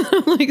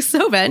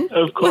 So Ben,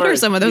 of course, what are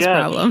some of those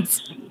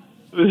problems?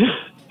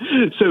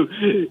 So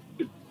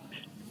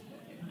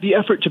the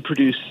effort to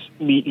produce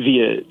meat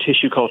via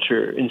tissue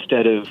culture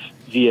instead of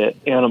via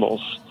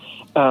animals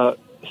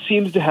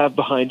seems to have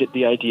behind it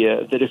the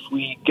idea that if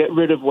we get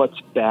rid of what's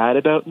bad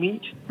about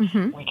meat,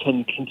 we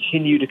can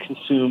continue to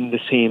consume the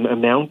same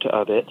amount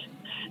of it,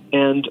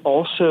 and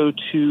also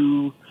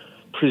to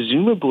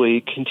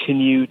presumably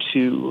continue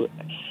to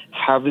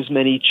have as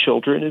many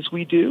children as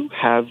we do,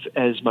 have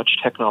as much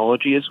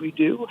technology as we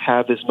do,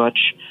 have as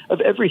much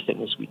of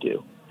everything as we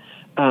do.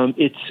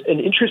 It's an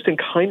interesting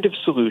kind of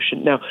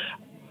solution. Now,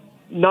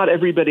 not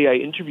everybody I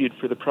interviewed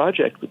for the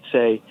project would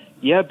say,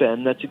 yeah,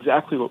 Ben, that's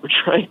exactly what we're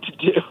trying to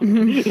do.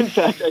 In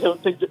fact, I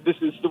don't think that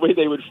this is the way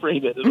they would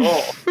frame it at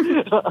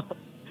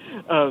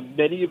all.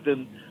 Many of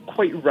them,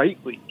 quite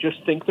rightly,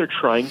 just think they're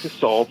trying to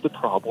solve the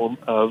problem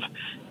of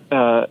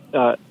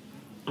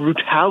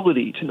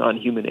brutality to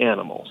non-human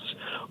animals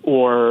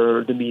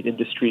or the meat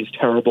industry's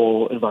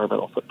terrible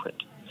environmental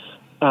footprint.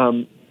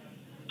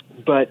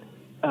 But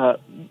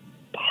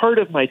part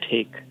of my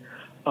take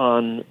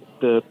on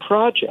the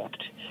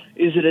project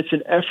is that it's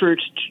an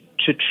effort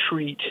to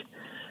treat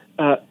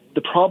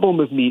the problem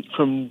of meat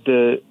from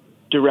the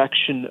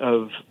direction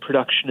of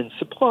production and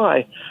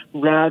supply,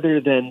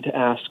 rather than to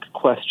ask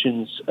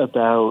questions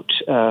about,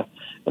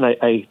 and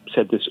I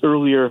said this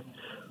earlier,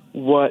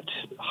 what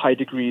high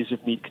degrees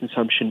of meat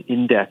consumption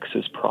index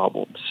as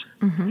problems.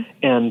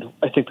 And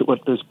I think that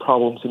what those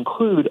problems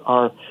include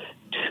are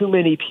too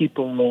many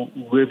people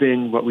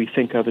living what we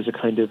think of as a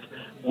kind of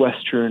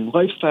Western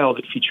lifestyle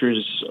that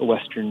features a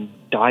Western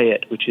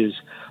diet, which is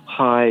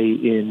high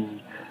in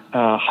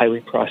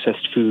highly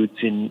processed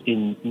foods,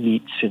 in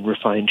meats and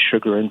refined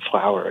sugar and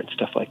flour and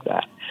stuff like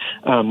that,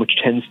 which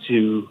tends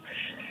to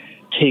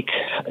take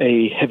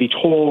a heavy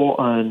toll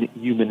on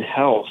human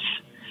health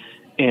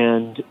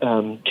and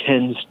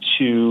tends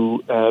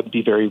to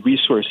be very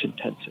resource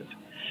intensive.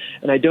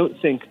 And I don't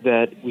think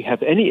that we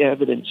have any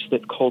evidence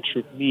that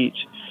cultured meat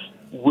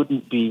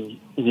wouldn't be,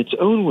 in its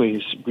own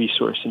ways,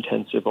 resource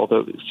intensive,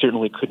 although it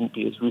certainly couldn't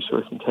be as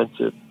resource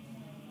intensive,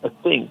 I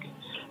think,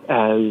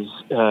 as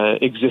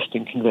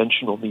existing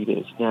conventional meat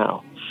is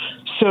now.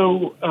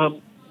 So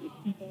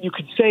you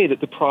could say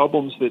that the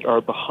problems that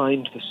are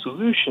behind the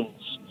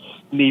solutions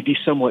may be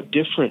somewhat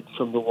different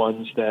from the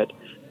ones that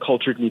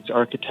cultured meats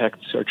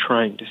architects are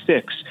trying to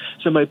fix.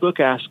 So my book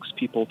asks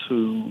people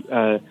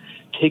to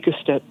take a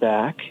step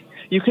back.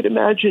 You could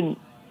imagine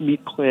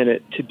Meat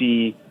Planet to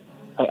be,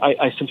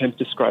 I sometimes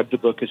describe the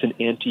book as an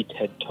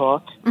anti-TED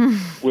Talk,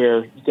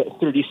 where you get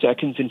 30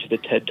 seconds into the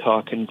TED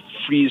Talk and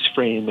freeze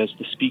frame as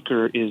the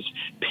speaker is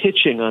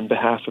pitching on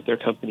behalf of their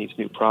company's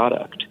new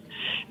product,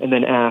 and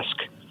then ask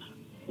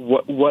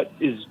what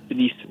is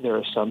beneath their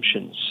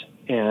assumptions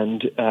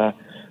and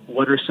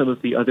what are some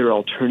of the other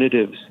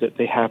alternatives that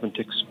they haven't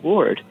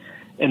explored.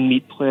 And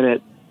Meat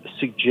Planet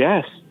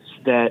suggests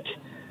that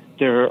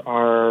there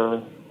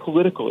are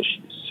political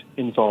issues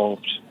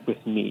involved with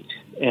meat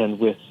and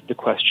with the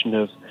question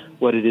of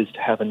what it is to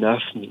have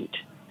enough meat,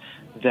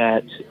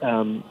 that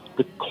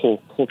the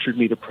cultured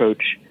meat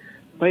approach,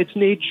 by its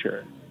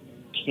nature,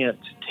 can't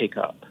take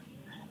up.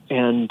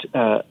 And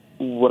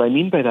what I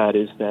mean by that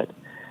is that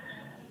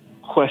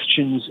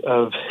questions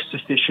of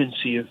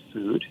sufficiency of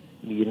food,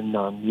 meat and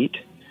non-meat,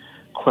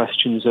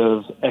 questions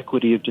of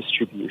equity of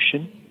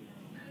distribution,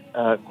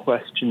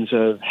 questions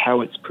of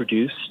how it's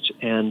produced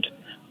and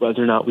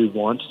whether or not we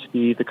want to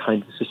be the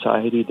kind of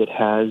society that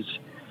has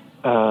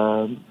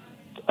a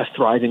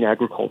thriving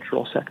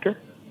agricultural sector,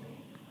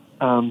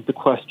 the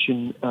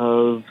question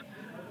of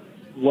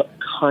what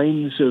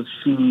kinds of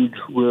food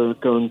we're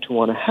going to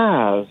want to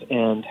have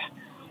and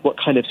what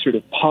kind of sort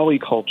of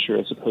polyculture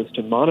as opposed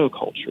to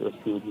monoculture of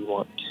food we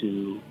want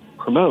to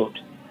promote.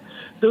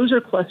 Those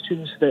are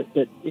questions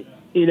that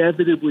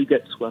inevitably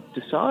get swept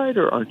aside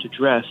or aren't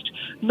addressed,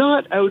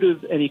 not out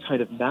of any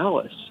kind of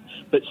malice,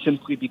 but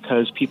simply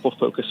because people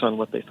focus on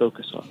what they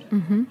focus on.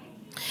 Mm-hmm.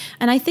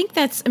 And I think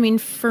that's,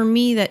 for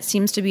me, that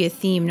seems to be a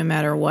theme no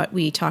matter what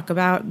we talk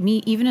about.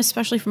 Me, even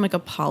especially from like a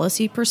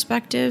policy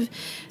perspective,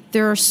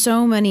 there are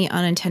so many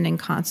unintended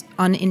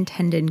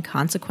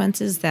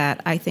consequences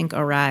that I think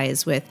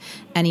arise with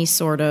any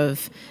sort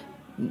of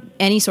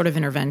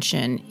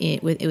intervention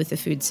with the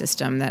food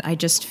system that I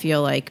just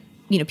feel like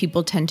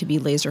people tend to be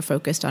laser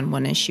focused on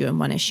one issue and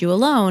one issue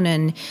alone.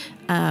 And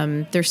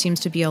there seems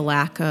to be a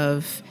lack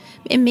of,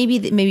 and maybe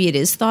it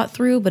is thought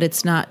through, but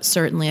it's not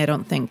certainly, I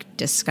don't think,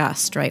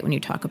 discussed, right, when you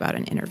talk about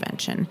an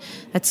intervention.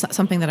 That's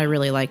something that I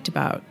really liked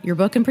about your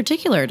book in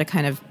particular, to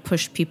kind of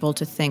push people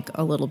to think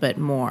a little bit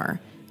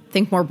more,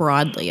 think more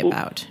broadly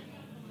about.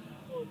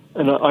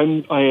 And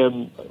I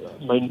am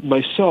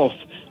myself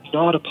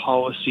not a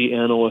policy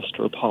analyst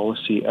or a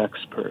policy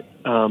expert.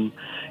 And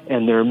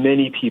there are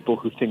many people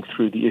who think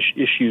through the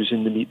issues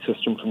in the meat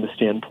system from the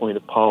standpoint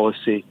of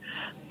policy.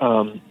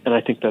 And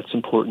I think that's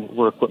important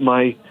work. What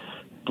my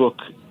book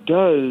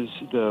does,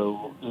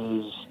 though,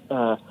 is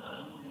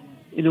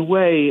in a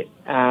way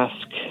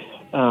ask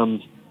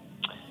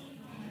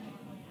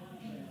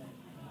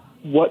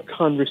what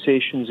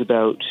conversations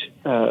about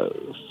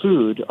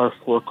food are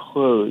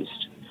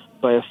foreclosed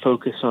by a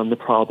focus on the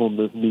problem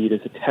of meat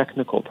as a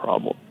technical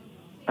problem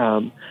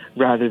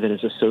rather than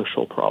as a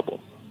social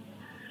problem.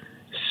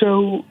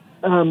 So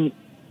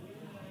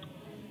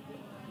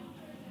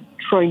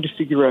trying to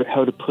figure out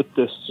how to put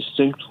this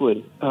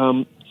distinctly,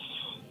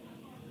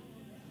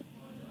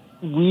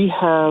 we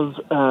have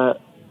a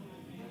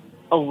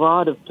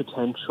lot of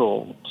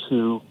potential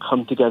to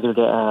come together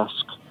to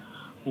ask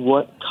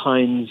what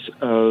kinds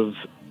of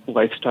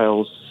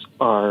lifestyles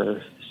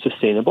are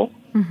sustainable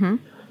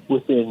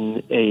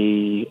within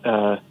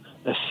a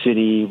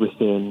city,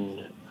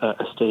 within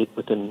a state,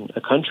 within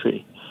a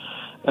country,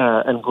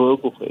 and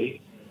globally,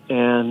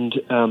 and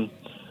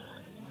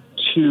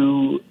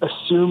to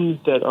assume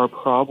that our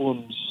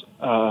problems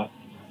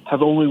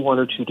have only one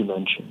or two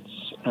dimensions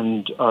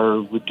and are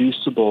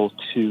reducible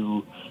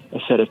to a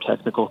set of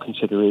technical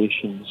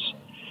considerations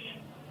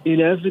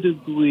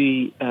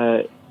inevitably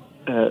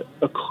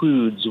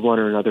occludes one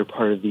or another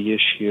part of the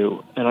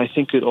issue. And I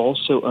think it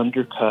also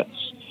undercuts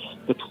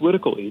the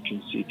political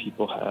agency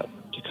people have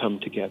to come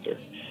together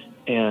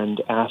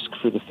and ask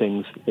for the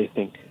things that they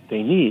think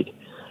they need.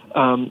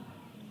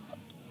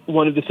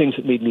 One of the things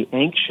that made me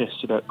anxious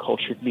about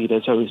cultured meat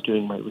as I was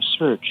doing my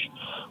research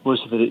was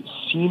that it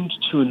seemed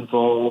to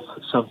involve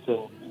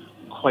something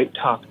quite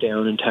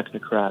top-down and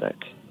technocratic,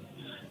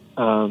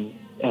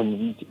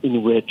 and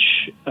in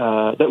which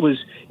that was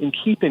in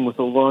keeping with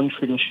a long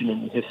tradition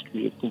in the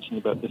history of thinking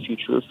about the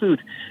future of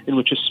food, in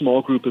which a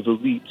small group of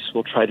elites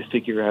will try to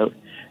figure out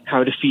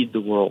how to feed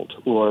the world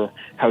or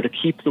how to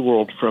keep the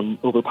world from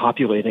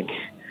overpopulating.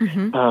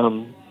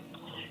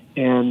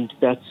 And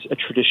that's a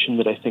tradition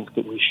that I think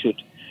that we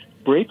should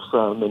break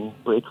from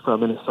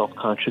in a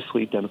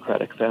self-consciously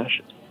democratic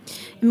fashion.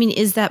 I mean,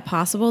 is that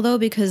possible, though?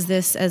 Because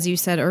this, as you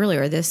said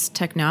earlier, this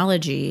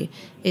technology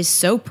is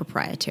so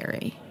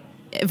proprietary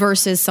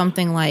versus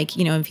something like,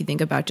 if you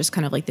think about just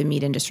kind of like the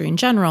meat industry in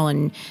general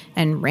and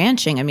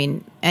ranching, I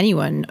mean,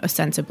 anyone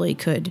ostensibly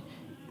could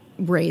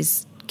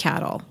raise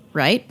cattle,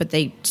 right? But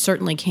they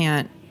certainly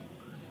can't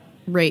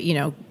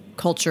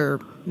culture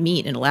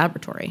meat in a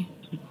laboratory,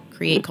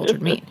 create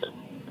cultured meat.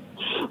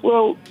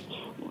 Well,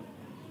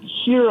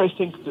 here I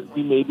think that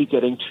we may be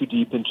getting too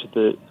deep into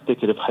the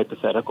thicket of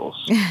hypotheticals,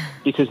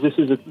 because this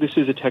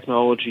is a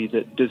technology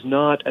that does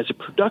not, as a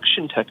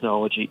production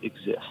technology,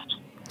 exist.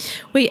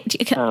 Wait,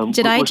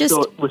 did I just...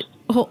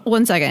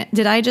 one second.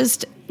 Did I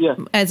just... Yeah.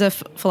 As a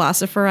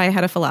philosopher, I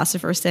had a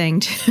philosopher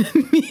saying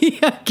to me,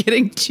 I'm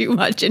getting too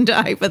much into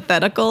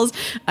hypotheticals.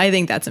 I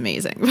think that's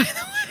amazing, by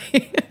the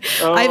way.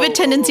 I have a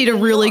tendency to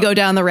really go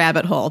down the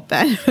rabbit hole,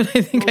 Ben, but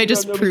I think I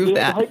just proved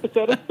that.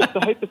 The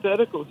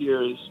hypothetical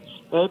here is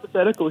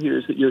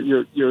that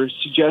you're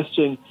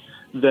suggesting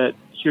that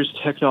here's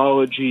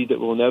technology that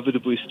will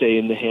inevitably stay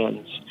in the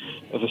hands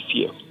of a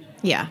few.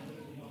 Yeah.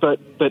 But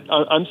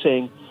I'm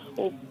saying,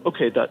 well,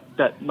 okay,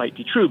 that might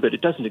be true, but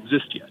it doesn't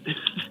exist yet.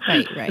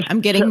 Right.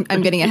 I'm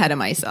getting ahead of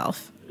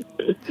myself.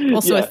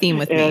 Also a theme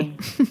with me.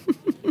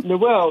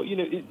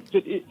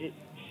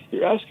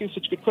 You're asking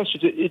such good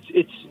questions.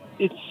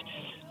 It's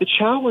the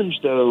challenge,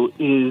 though,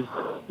 is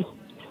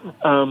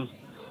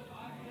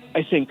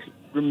I think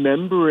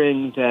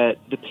remembering that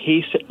the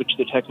pace at which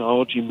the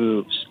technology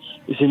moves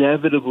is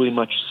inevitably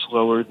much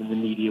slower than the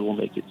media will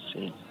make it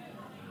seem.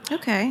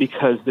 Okay.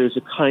 Because there's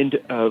a kind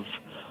of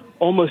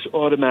almost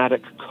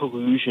automatic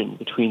collusion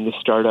between the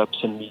startups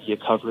and media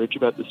coverage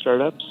about the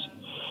startups,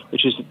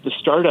 which is that the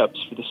startups,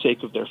 for the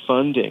sake of their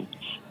funding,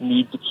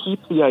 need to keep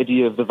the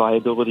idea of the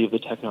viability of the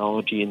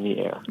technology in the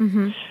air.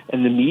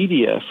 And the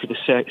media, for the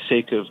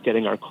sake of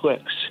getting our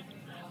clicks,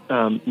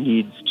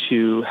 needs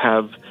to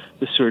have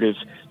the sort of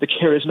the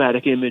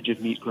charismatic image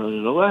of meat grown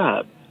in a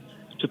lab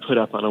to put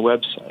up on a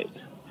website.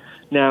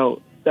 Now,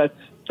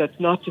 that's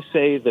not to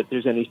say that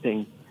there's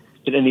anything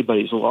that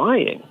anybody's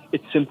lying.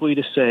 It's simply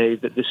to say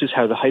that this is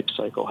how the hype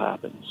cycle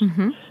happens.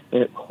 And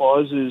it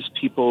causes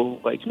people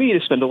like me to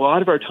spend a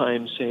lot of our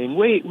time saying,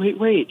 wait,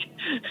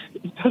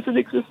 it doesn't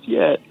exist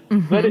yet.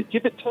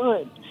 Give it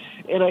time.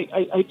 And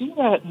I do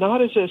that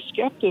not as a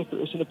skeptic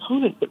or as an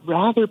opponent, but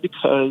rather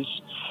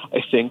because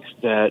I think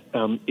that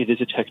it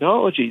is a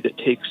technology that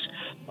takes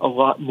a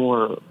lot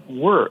more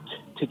work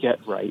to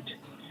get right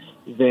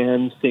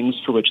than things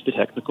for which the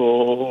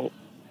technical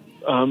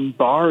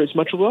bar is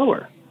much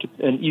lower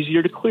and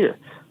easier to clear.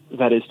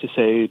 That is to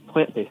say,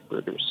 plant-based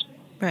burgers.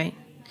 Right.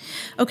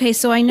 Okay,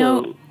 so I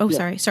know...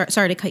 yeah.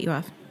 Sorry to cut you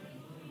off.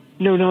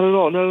 No, not at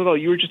all.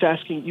 You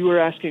were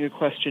asking a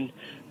question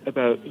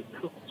about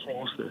who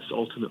controls this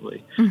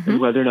ultimately, and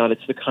whether or not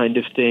it's the kind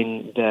of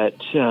thing that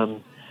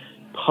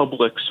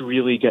publics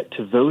really get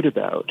to vote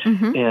about.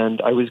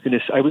 And I was going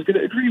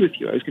to agree with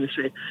you. I was going to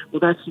say, well,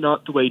 that's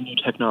not the way new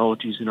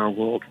technologies in our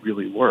world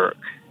really work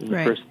in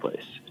the first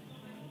place.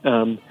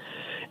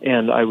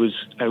 And I was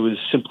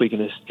simply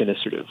going to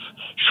sort of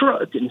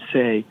shrug and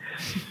say,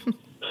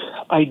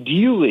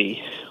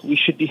 ideally, we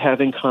should be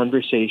having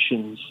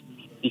conversations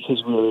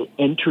because we're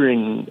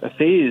entering a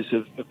phase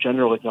of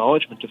general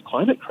acknowledgement of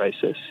climate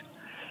crisis,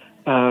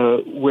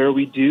 where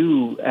we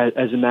do,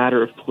 as a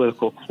matter of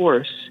political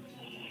course,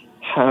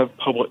 have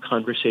public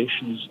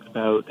conversations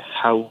about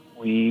how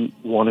we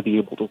want to be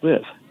able to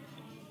live.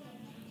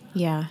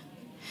 Yeah.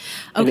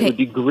 Okay. And it would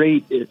be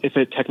great if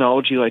a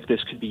technology like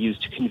this could be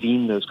used to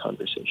convene those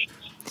conversations.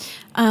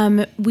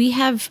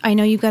 I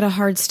know you've got a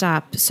hard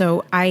stop,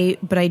 but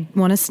I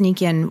want to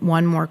sneak in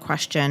one more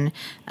question.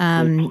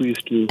 Please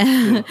do.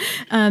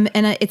 And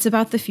it's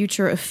about the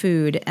future of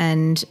food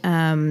and,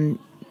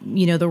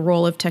 the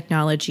role of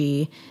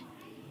technology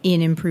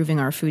in improving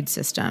our food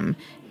system.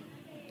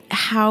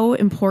 How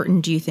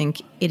important do you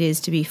think it is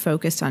to be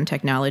focused on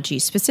technology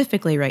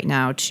specifically right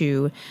now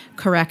to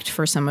correct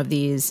for some of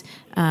these,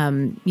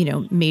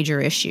 major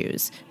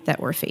issues that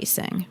we're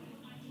facing?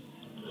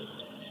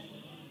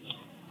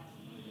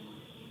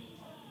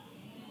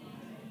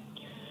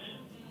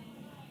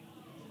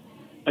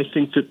 I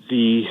think that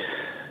the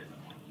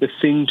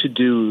thing to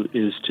do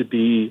is to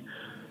be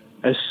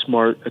as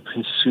smart a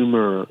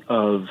consumer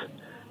of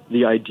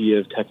the idea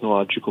of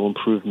technological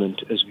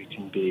improvement as we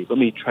can be. Let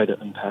me try to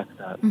unpack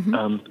that.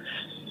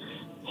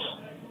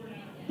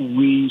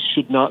 We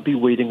should not be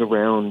waiting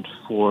around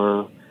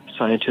for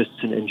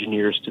scientists and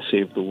engineers to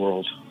save the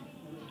world.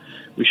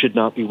 We should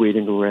not be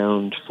waiting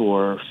around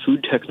for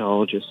food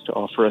technologists to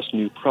offer us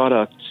new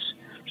products,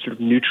 sort of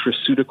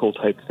nutraceutical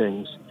type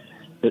things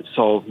that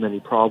solve many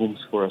problems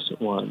for us at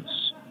once.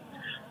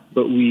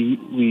 But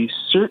we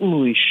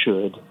certainly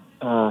should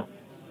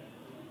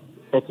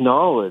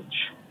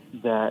acknowledge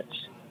that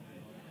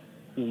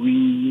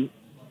we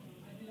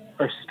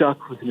are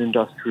stuck with an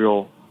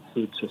industrial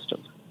food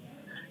system,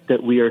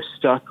 that we are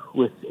stuck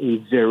with a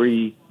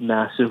very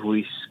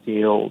massively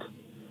scaled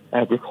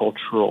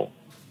agricultural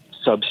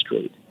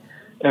substrate.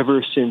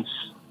 Ever since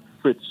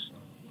Fritz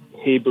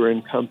Haber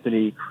and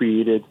company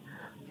created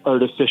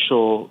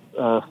artificial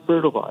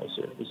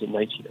fertilizer, it was in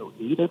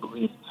 1908, I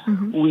believe,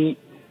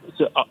 it's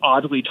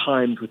oddly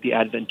timed with the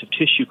advent of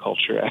tissue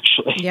culture,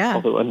 actually,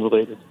 although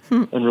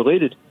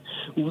unrelated.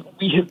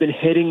 We have been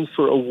heading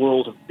for a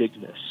world of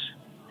bigness.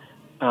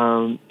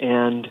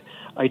 And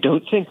I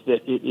don't think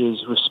that it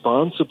is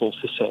responsible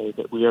to say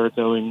that we are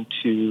going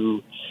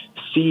to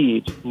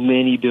feed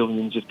many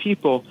billions of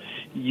people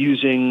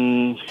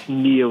using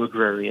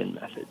neo-agrarian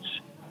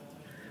methods.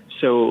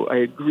 So I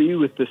agree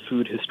with the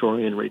food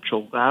historian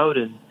Rachel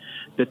Loudon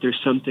that there's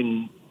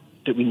something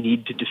that we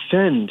need to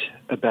defend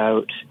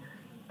about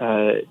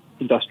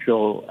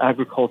industrial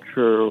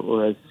agriculture,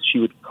 or as she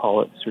would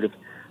call it, sort of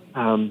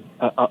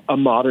a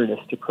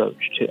modernist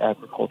approach to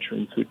agriculture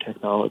and food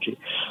technology.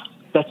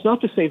 That's not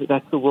to say that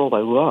that's the world I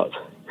love.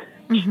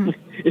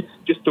 It's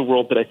just the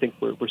world that I think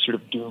we're sort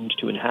of doomed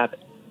to inhabit.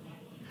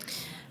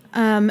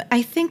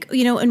 I think,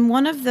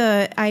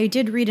 I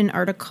did read an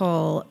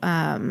article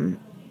an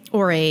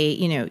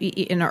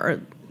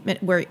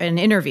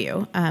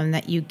interview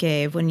that you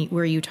gave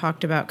where you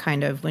talked about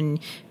kind of when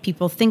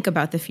people think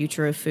about the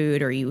future of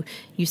food, or you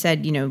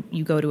said,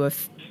 you go to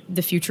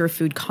the Future of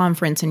Food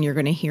conference and you're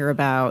going to hear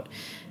about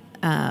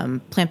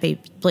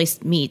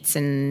plant-based meats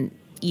and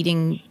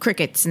eating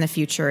crickets in the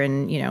future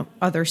and,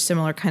 other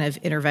similar kind of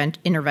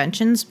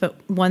interventions. But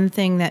one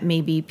thing that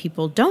maybe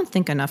people don't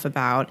think enough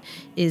about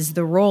is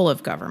the role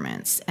of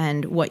governments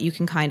and what you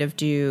can kind of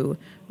do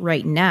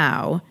right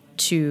now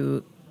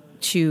to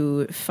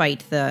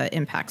fight the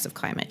impacts of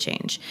climate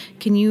change.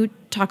 Can you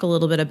talk a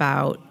little bit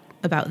about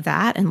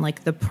that and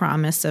like the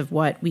promise of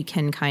what we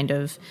can kind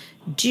of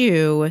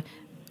do,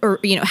 or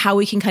how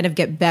we can kind of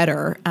get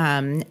better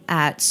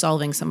at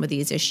solving some of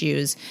these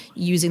issues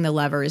using the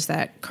levers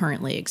that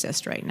currently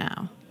exist right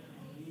now?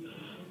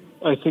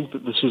 I think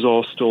that this is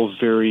all still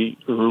very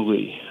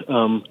early.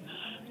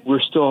 We're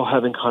still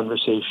having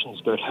conversations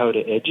about how to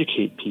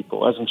educate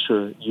people, as I'm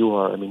sure you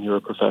are. I mean, you're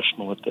a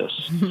professional at this,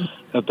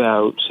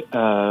 about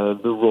the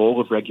role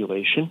of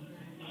regulation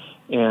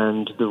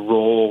and the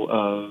role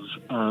of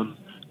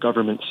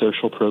government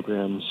social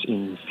programs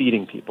in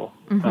feeding people.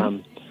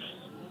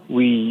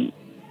 We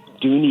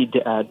do need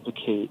to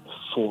advocate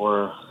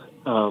for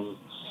a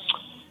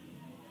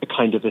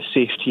kind of a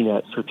safety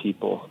net for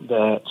people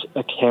that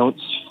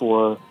accounts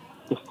for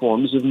the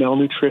forms of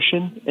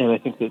malnutrition. And I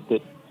think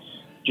that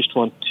just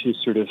want to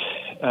sort of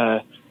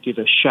give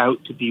a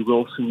shout to Bea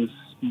Wilson's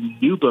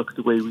new book,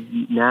 The Way We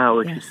Eat Now,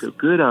 which is so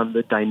good on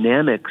the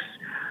dynamics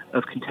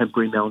of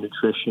contemporary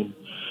malnutrition,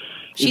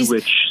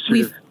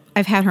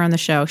 I've had her on the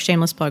show.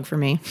 Shameless plug for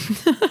me.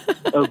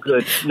 Oh,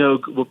 good. No,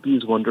 Whoopi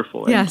is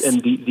wonderful. Yes.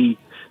 And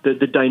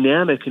the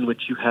dynamic in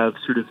which you have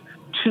sort of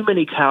too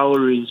many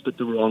calories but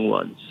the wrong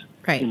ones,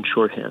 right, in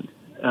shorthand,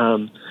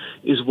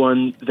 is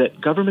one that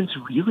governments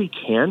really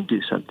can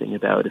do something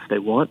about if they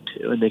want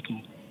to. And they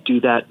can do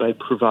that by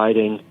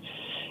providing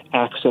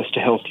access to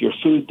healthier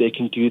food. They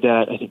can do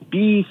that. I think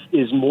B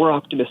is more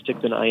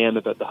optimistic than I am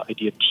about the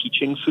idea of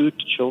teaching food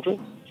to children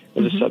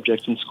as a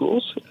subject in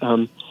schools.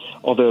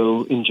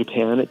 Although in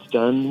Japan it's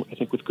done, I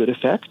think, with good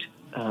effect.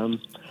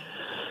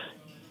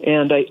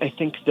 And I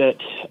think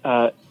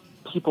that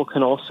people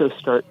can also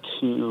start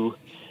to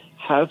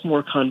have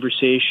more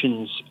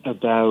conversations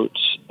about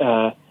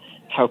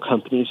how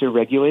companies are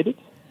regulated,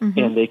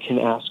 and they can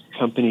ask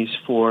companies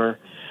for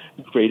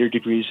greater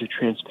degrees of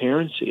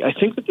transparency. I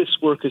think that this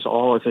work is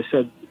all, as I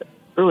said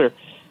earlier,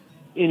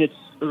 in its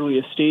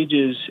earliest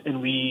stages,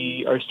 and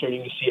we are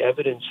starting to see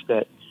evidence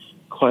that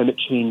climate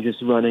change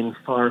is running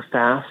far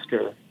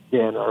faster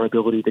than our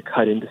ability to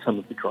cut into some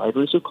of the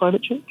drivers of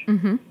climate change.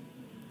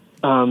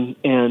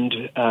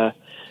 And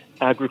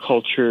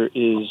agriculture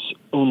is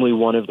only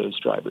one of those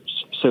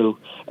drivers. So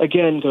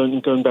again,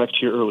 going back to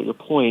your earlier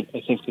point, I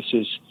think this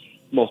is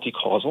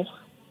multi-causal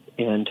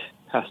and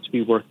has to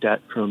be worked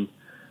at from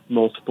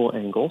multiple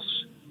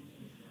angles.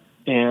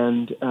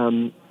 And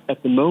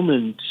at the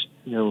moment,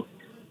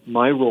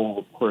 my role,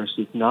 of course,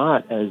 is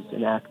not as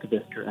an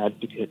activist or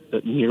advocate,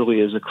 but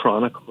merely as a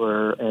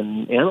chronicler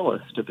and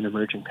analyst of an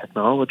emerging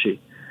technology.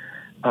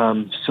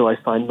 So I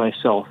find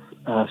myself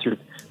sort of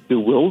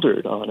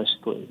bewildered,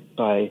 honestly,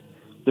 by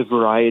the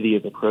variety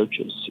of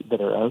approaches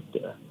that are out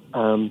there.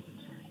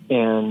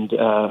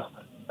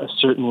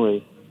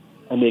 Certainly,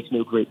 I make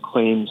no great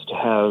claims to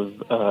have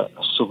a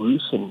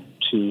solution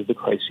to the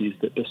crises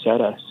that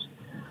beset us.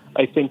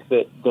 I think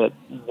that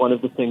one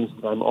of the things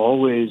that I'm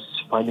always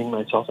finding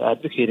myself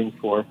advocating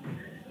for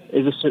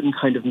is a certain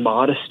kind of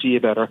modesty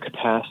about our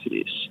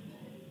capacities.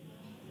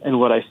 And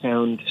what I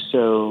found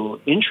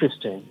so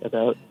interesting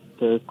about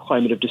the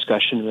climate of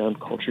discussion around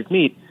cultured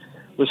meat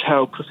was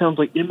how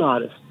profoundly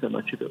immodest so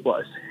much of it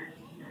was.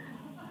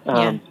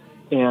 And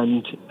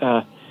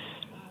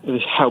it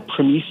was how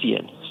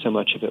Promethean so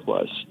much of it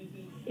was.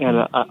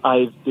 And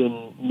I've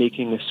been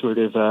making a sort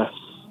of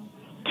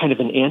kind of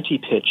an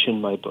anti-pitch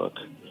in my book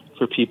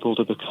for people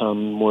to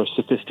become more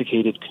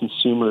sophisticated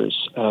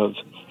consumers of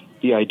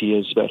the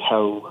ideas about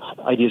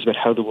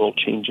how the world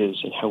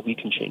changes and how we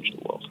can change the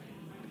world.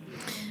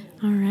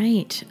 All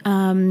right.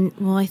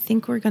 Well, I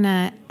think we're going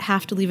to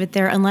have to leave it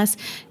there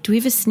do we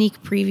have a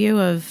sneak preview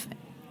of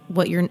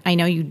what I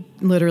know you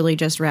literally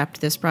just wrapped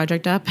this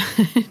project up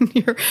and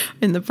you're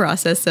in the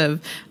process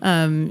of,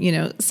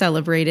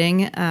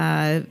 celebrating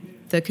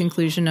the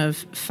conclusion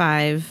of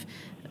 5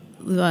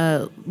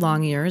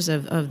 long years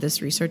of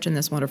this research and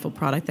this wonderful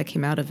product that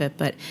came out of it.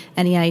 But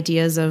any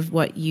ideas of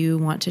what you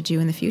want to do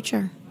in the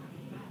future?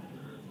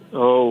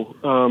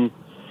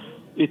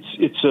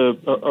 It's a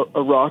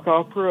rock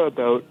opera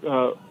about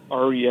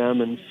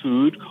REM and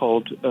food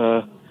called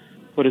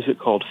what is it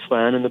called?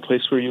 Flan in the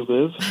Place Where You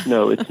Live?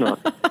 No, it's not.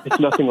 It's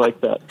nothing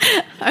like that.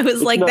 I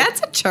was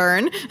that's a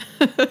turn.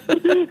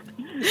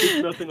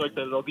 It's nothing like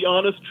that at all. The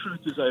honest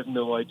truth is I have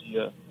no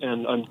idea,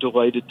 and I'm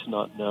delighted to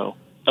not know.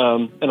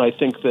 And I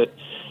think that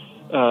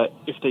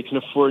if they can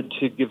afford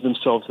to give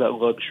themselves that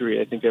luxury,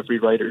 I think every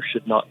writer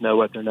should not know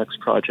what their next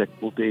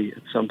project will be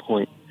at some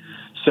point.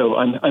 So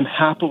I'm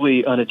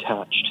happily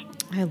unattached.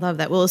 I love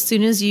that. Well, as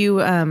soon as you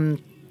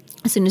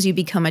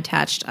become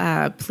attached,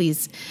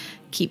 please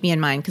keep me in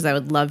mind because I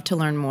would love to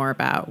learn more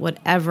about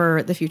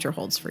whatever the future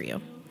holds for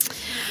you.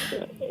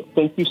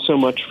 Thank you so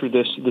much for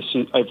this.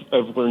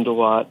 I've learned a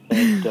lot,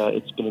 and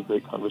it's been a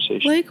great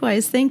conversation.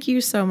 Likewise. Thank you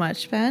so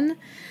much, Ben.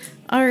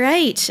 All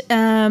right.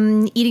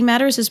 Eating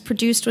Matters is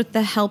produced with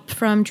the help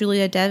from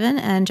Julia Devon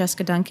and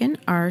Jessica Duncan.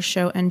 Our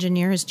show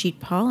engineer is Jeet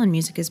Paul, and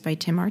music is by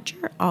Tim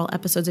Archer. All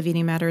episodes of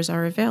Eating Matters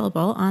are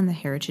available on the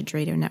Heritage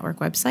Radio Network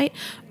website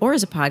or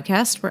as a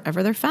podcast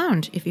wherever they're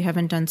found. If you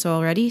haven't done so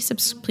already,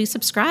 please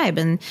subscribe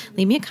and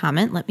leave me a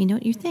comment. Let me know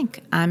what you think.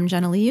 I'm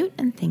Jenna Liut,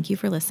 and thank you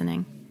for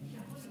listening.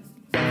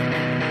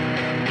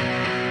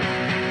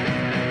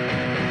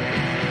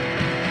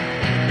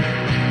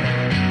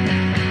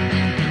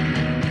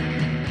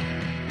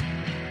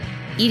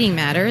 Eating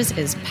Matters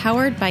is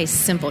powered by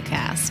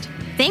Simplecast.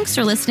 Thanks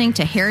for listening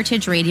to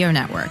Heritage Radio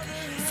Network,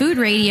 food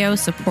radio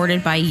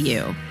supported by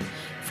you.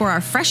 For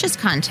our freshest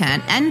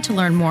content and to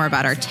learn more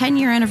about our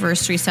 10-year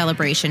anniversary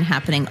celebration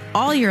happening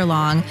all year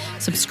long,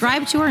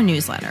 subscribe to our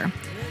newsletter.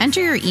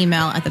 Enter your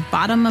email at the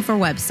bottom of our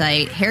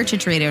website,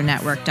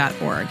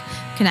 heritageradionetwork.org.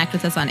 Connect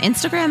with us on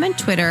Instagram and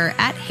Twitter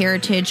at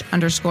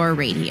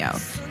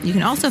heritage_radio. You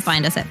can also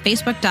find us at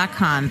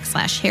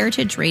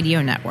facebook.com/Heritage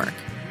Radio Network.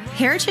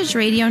 Heritage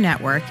Radio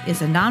Network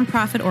is a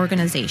nonprofit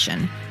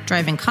organization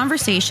driving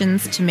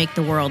conversations to make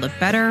the world a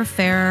better,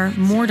 fairer,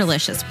 more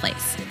delicious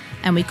place.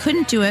 And we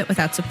couldn't do it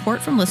without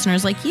support from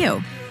listeners like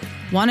you.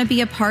 Want to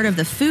be a part of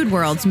the food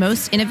world's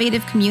most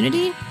innovative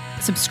community?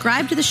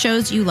 Subscribe to the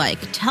shows you like,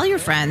 tell your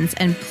friends,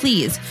 and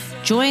please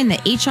join the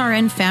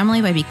HRN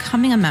family by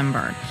becoming a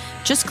member.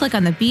 Just click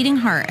on the beating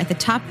heart at the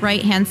top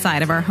right-hand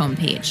side of our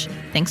homepage.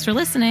 Thanks for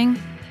listening.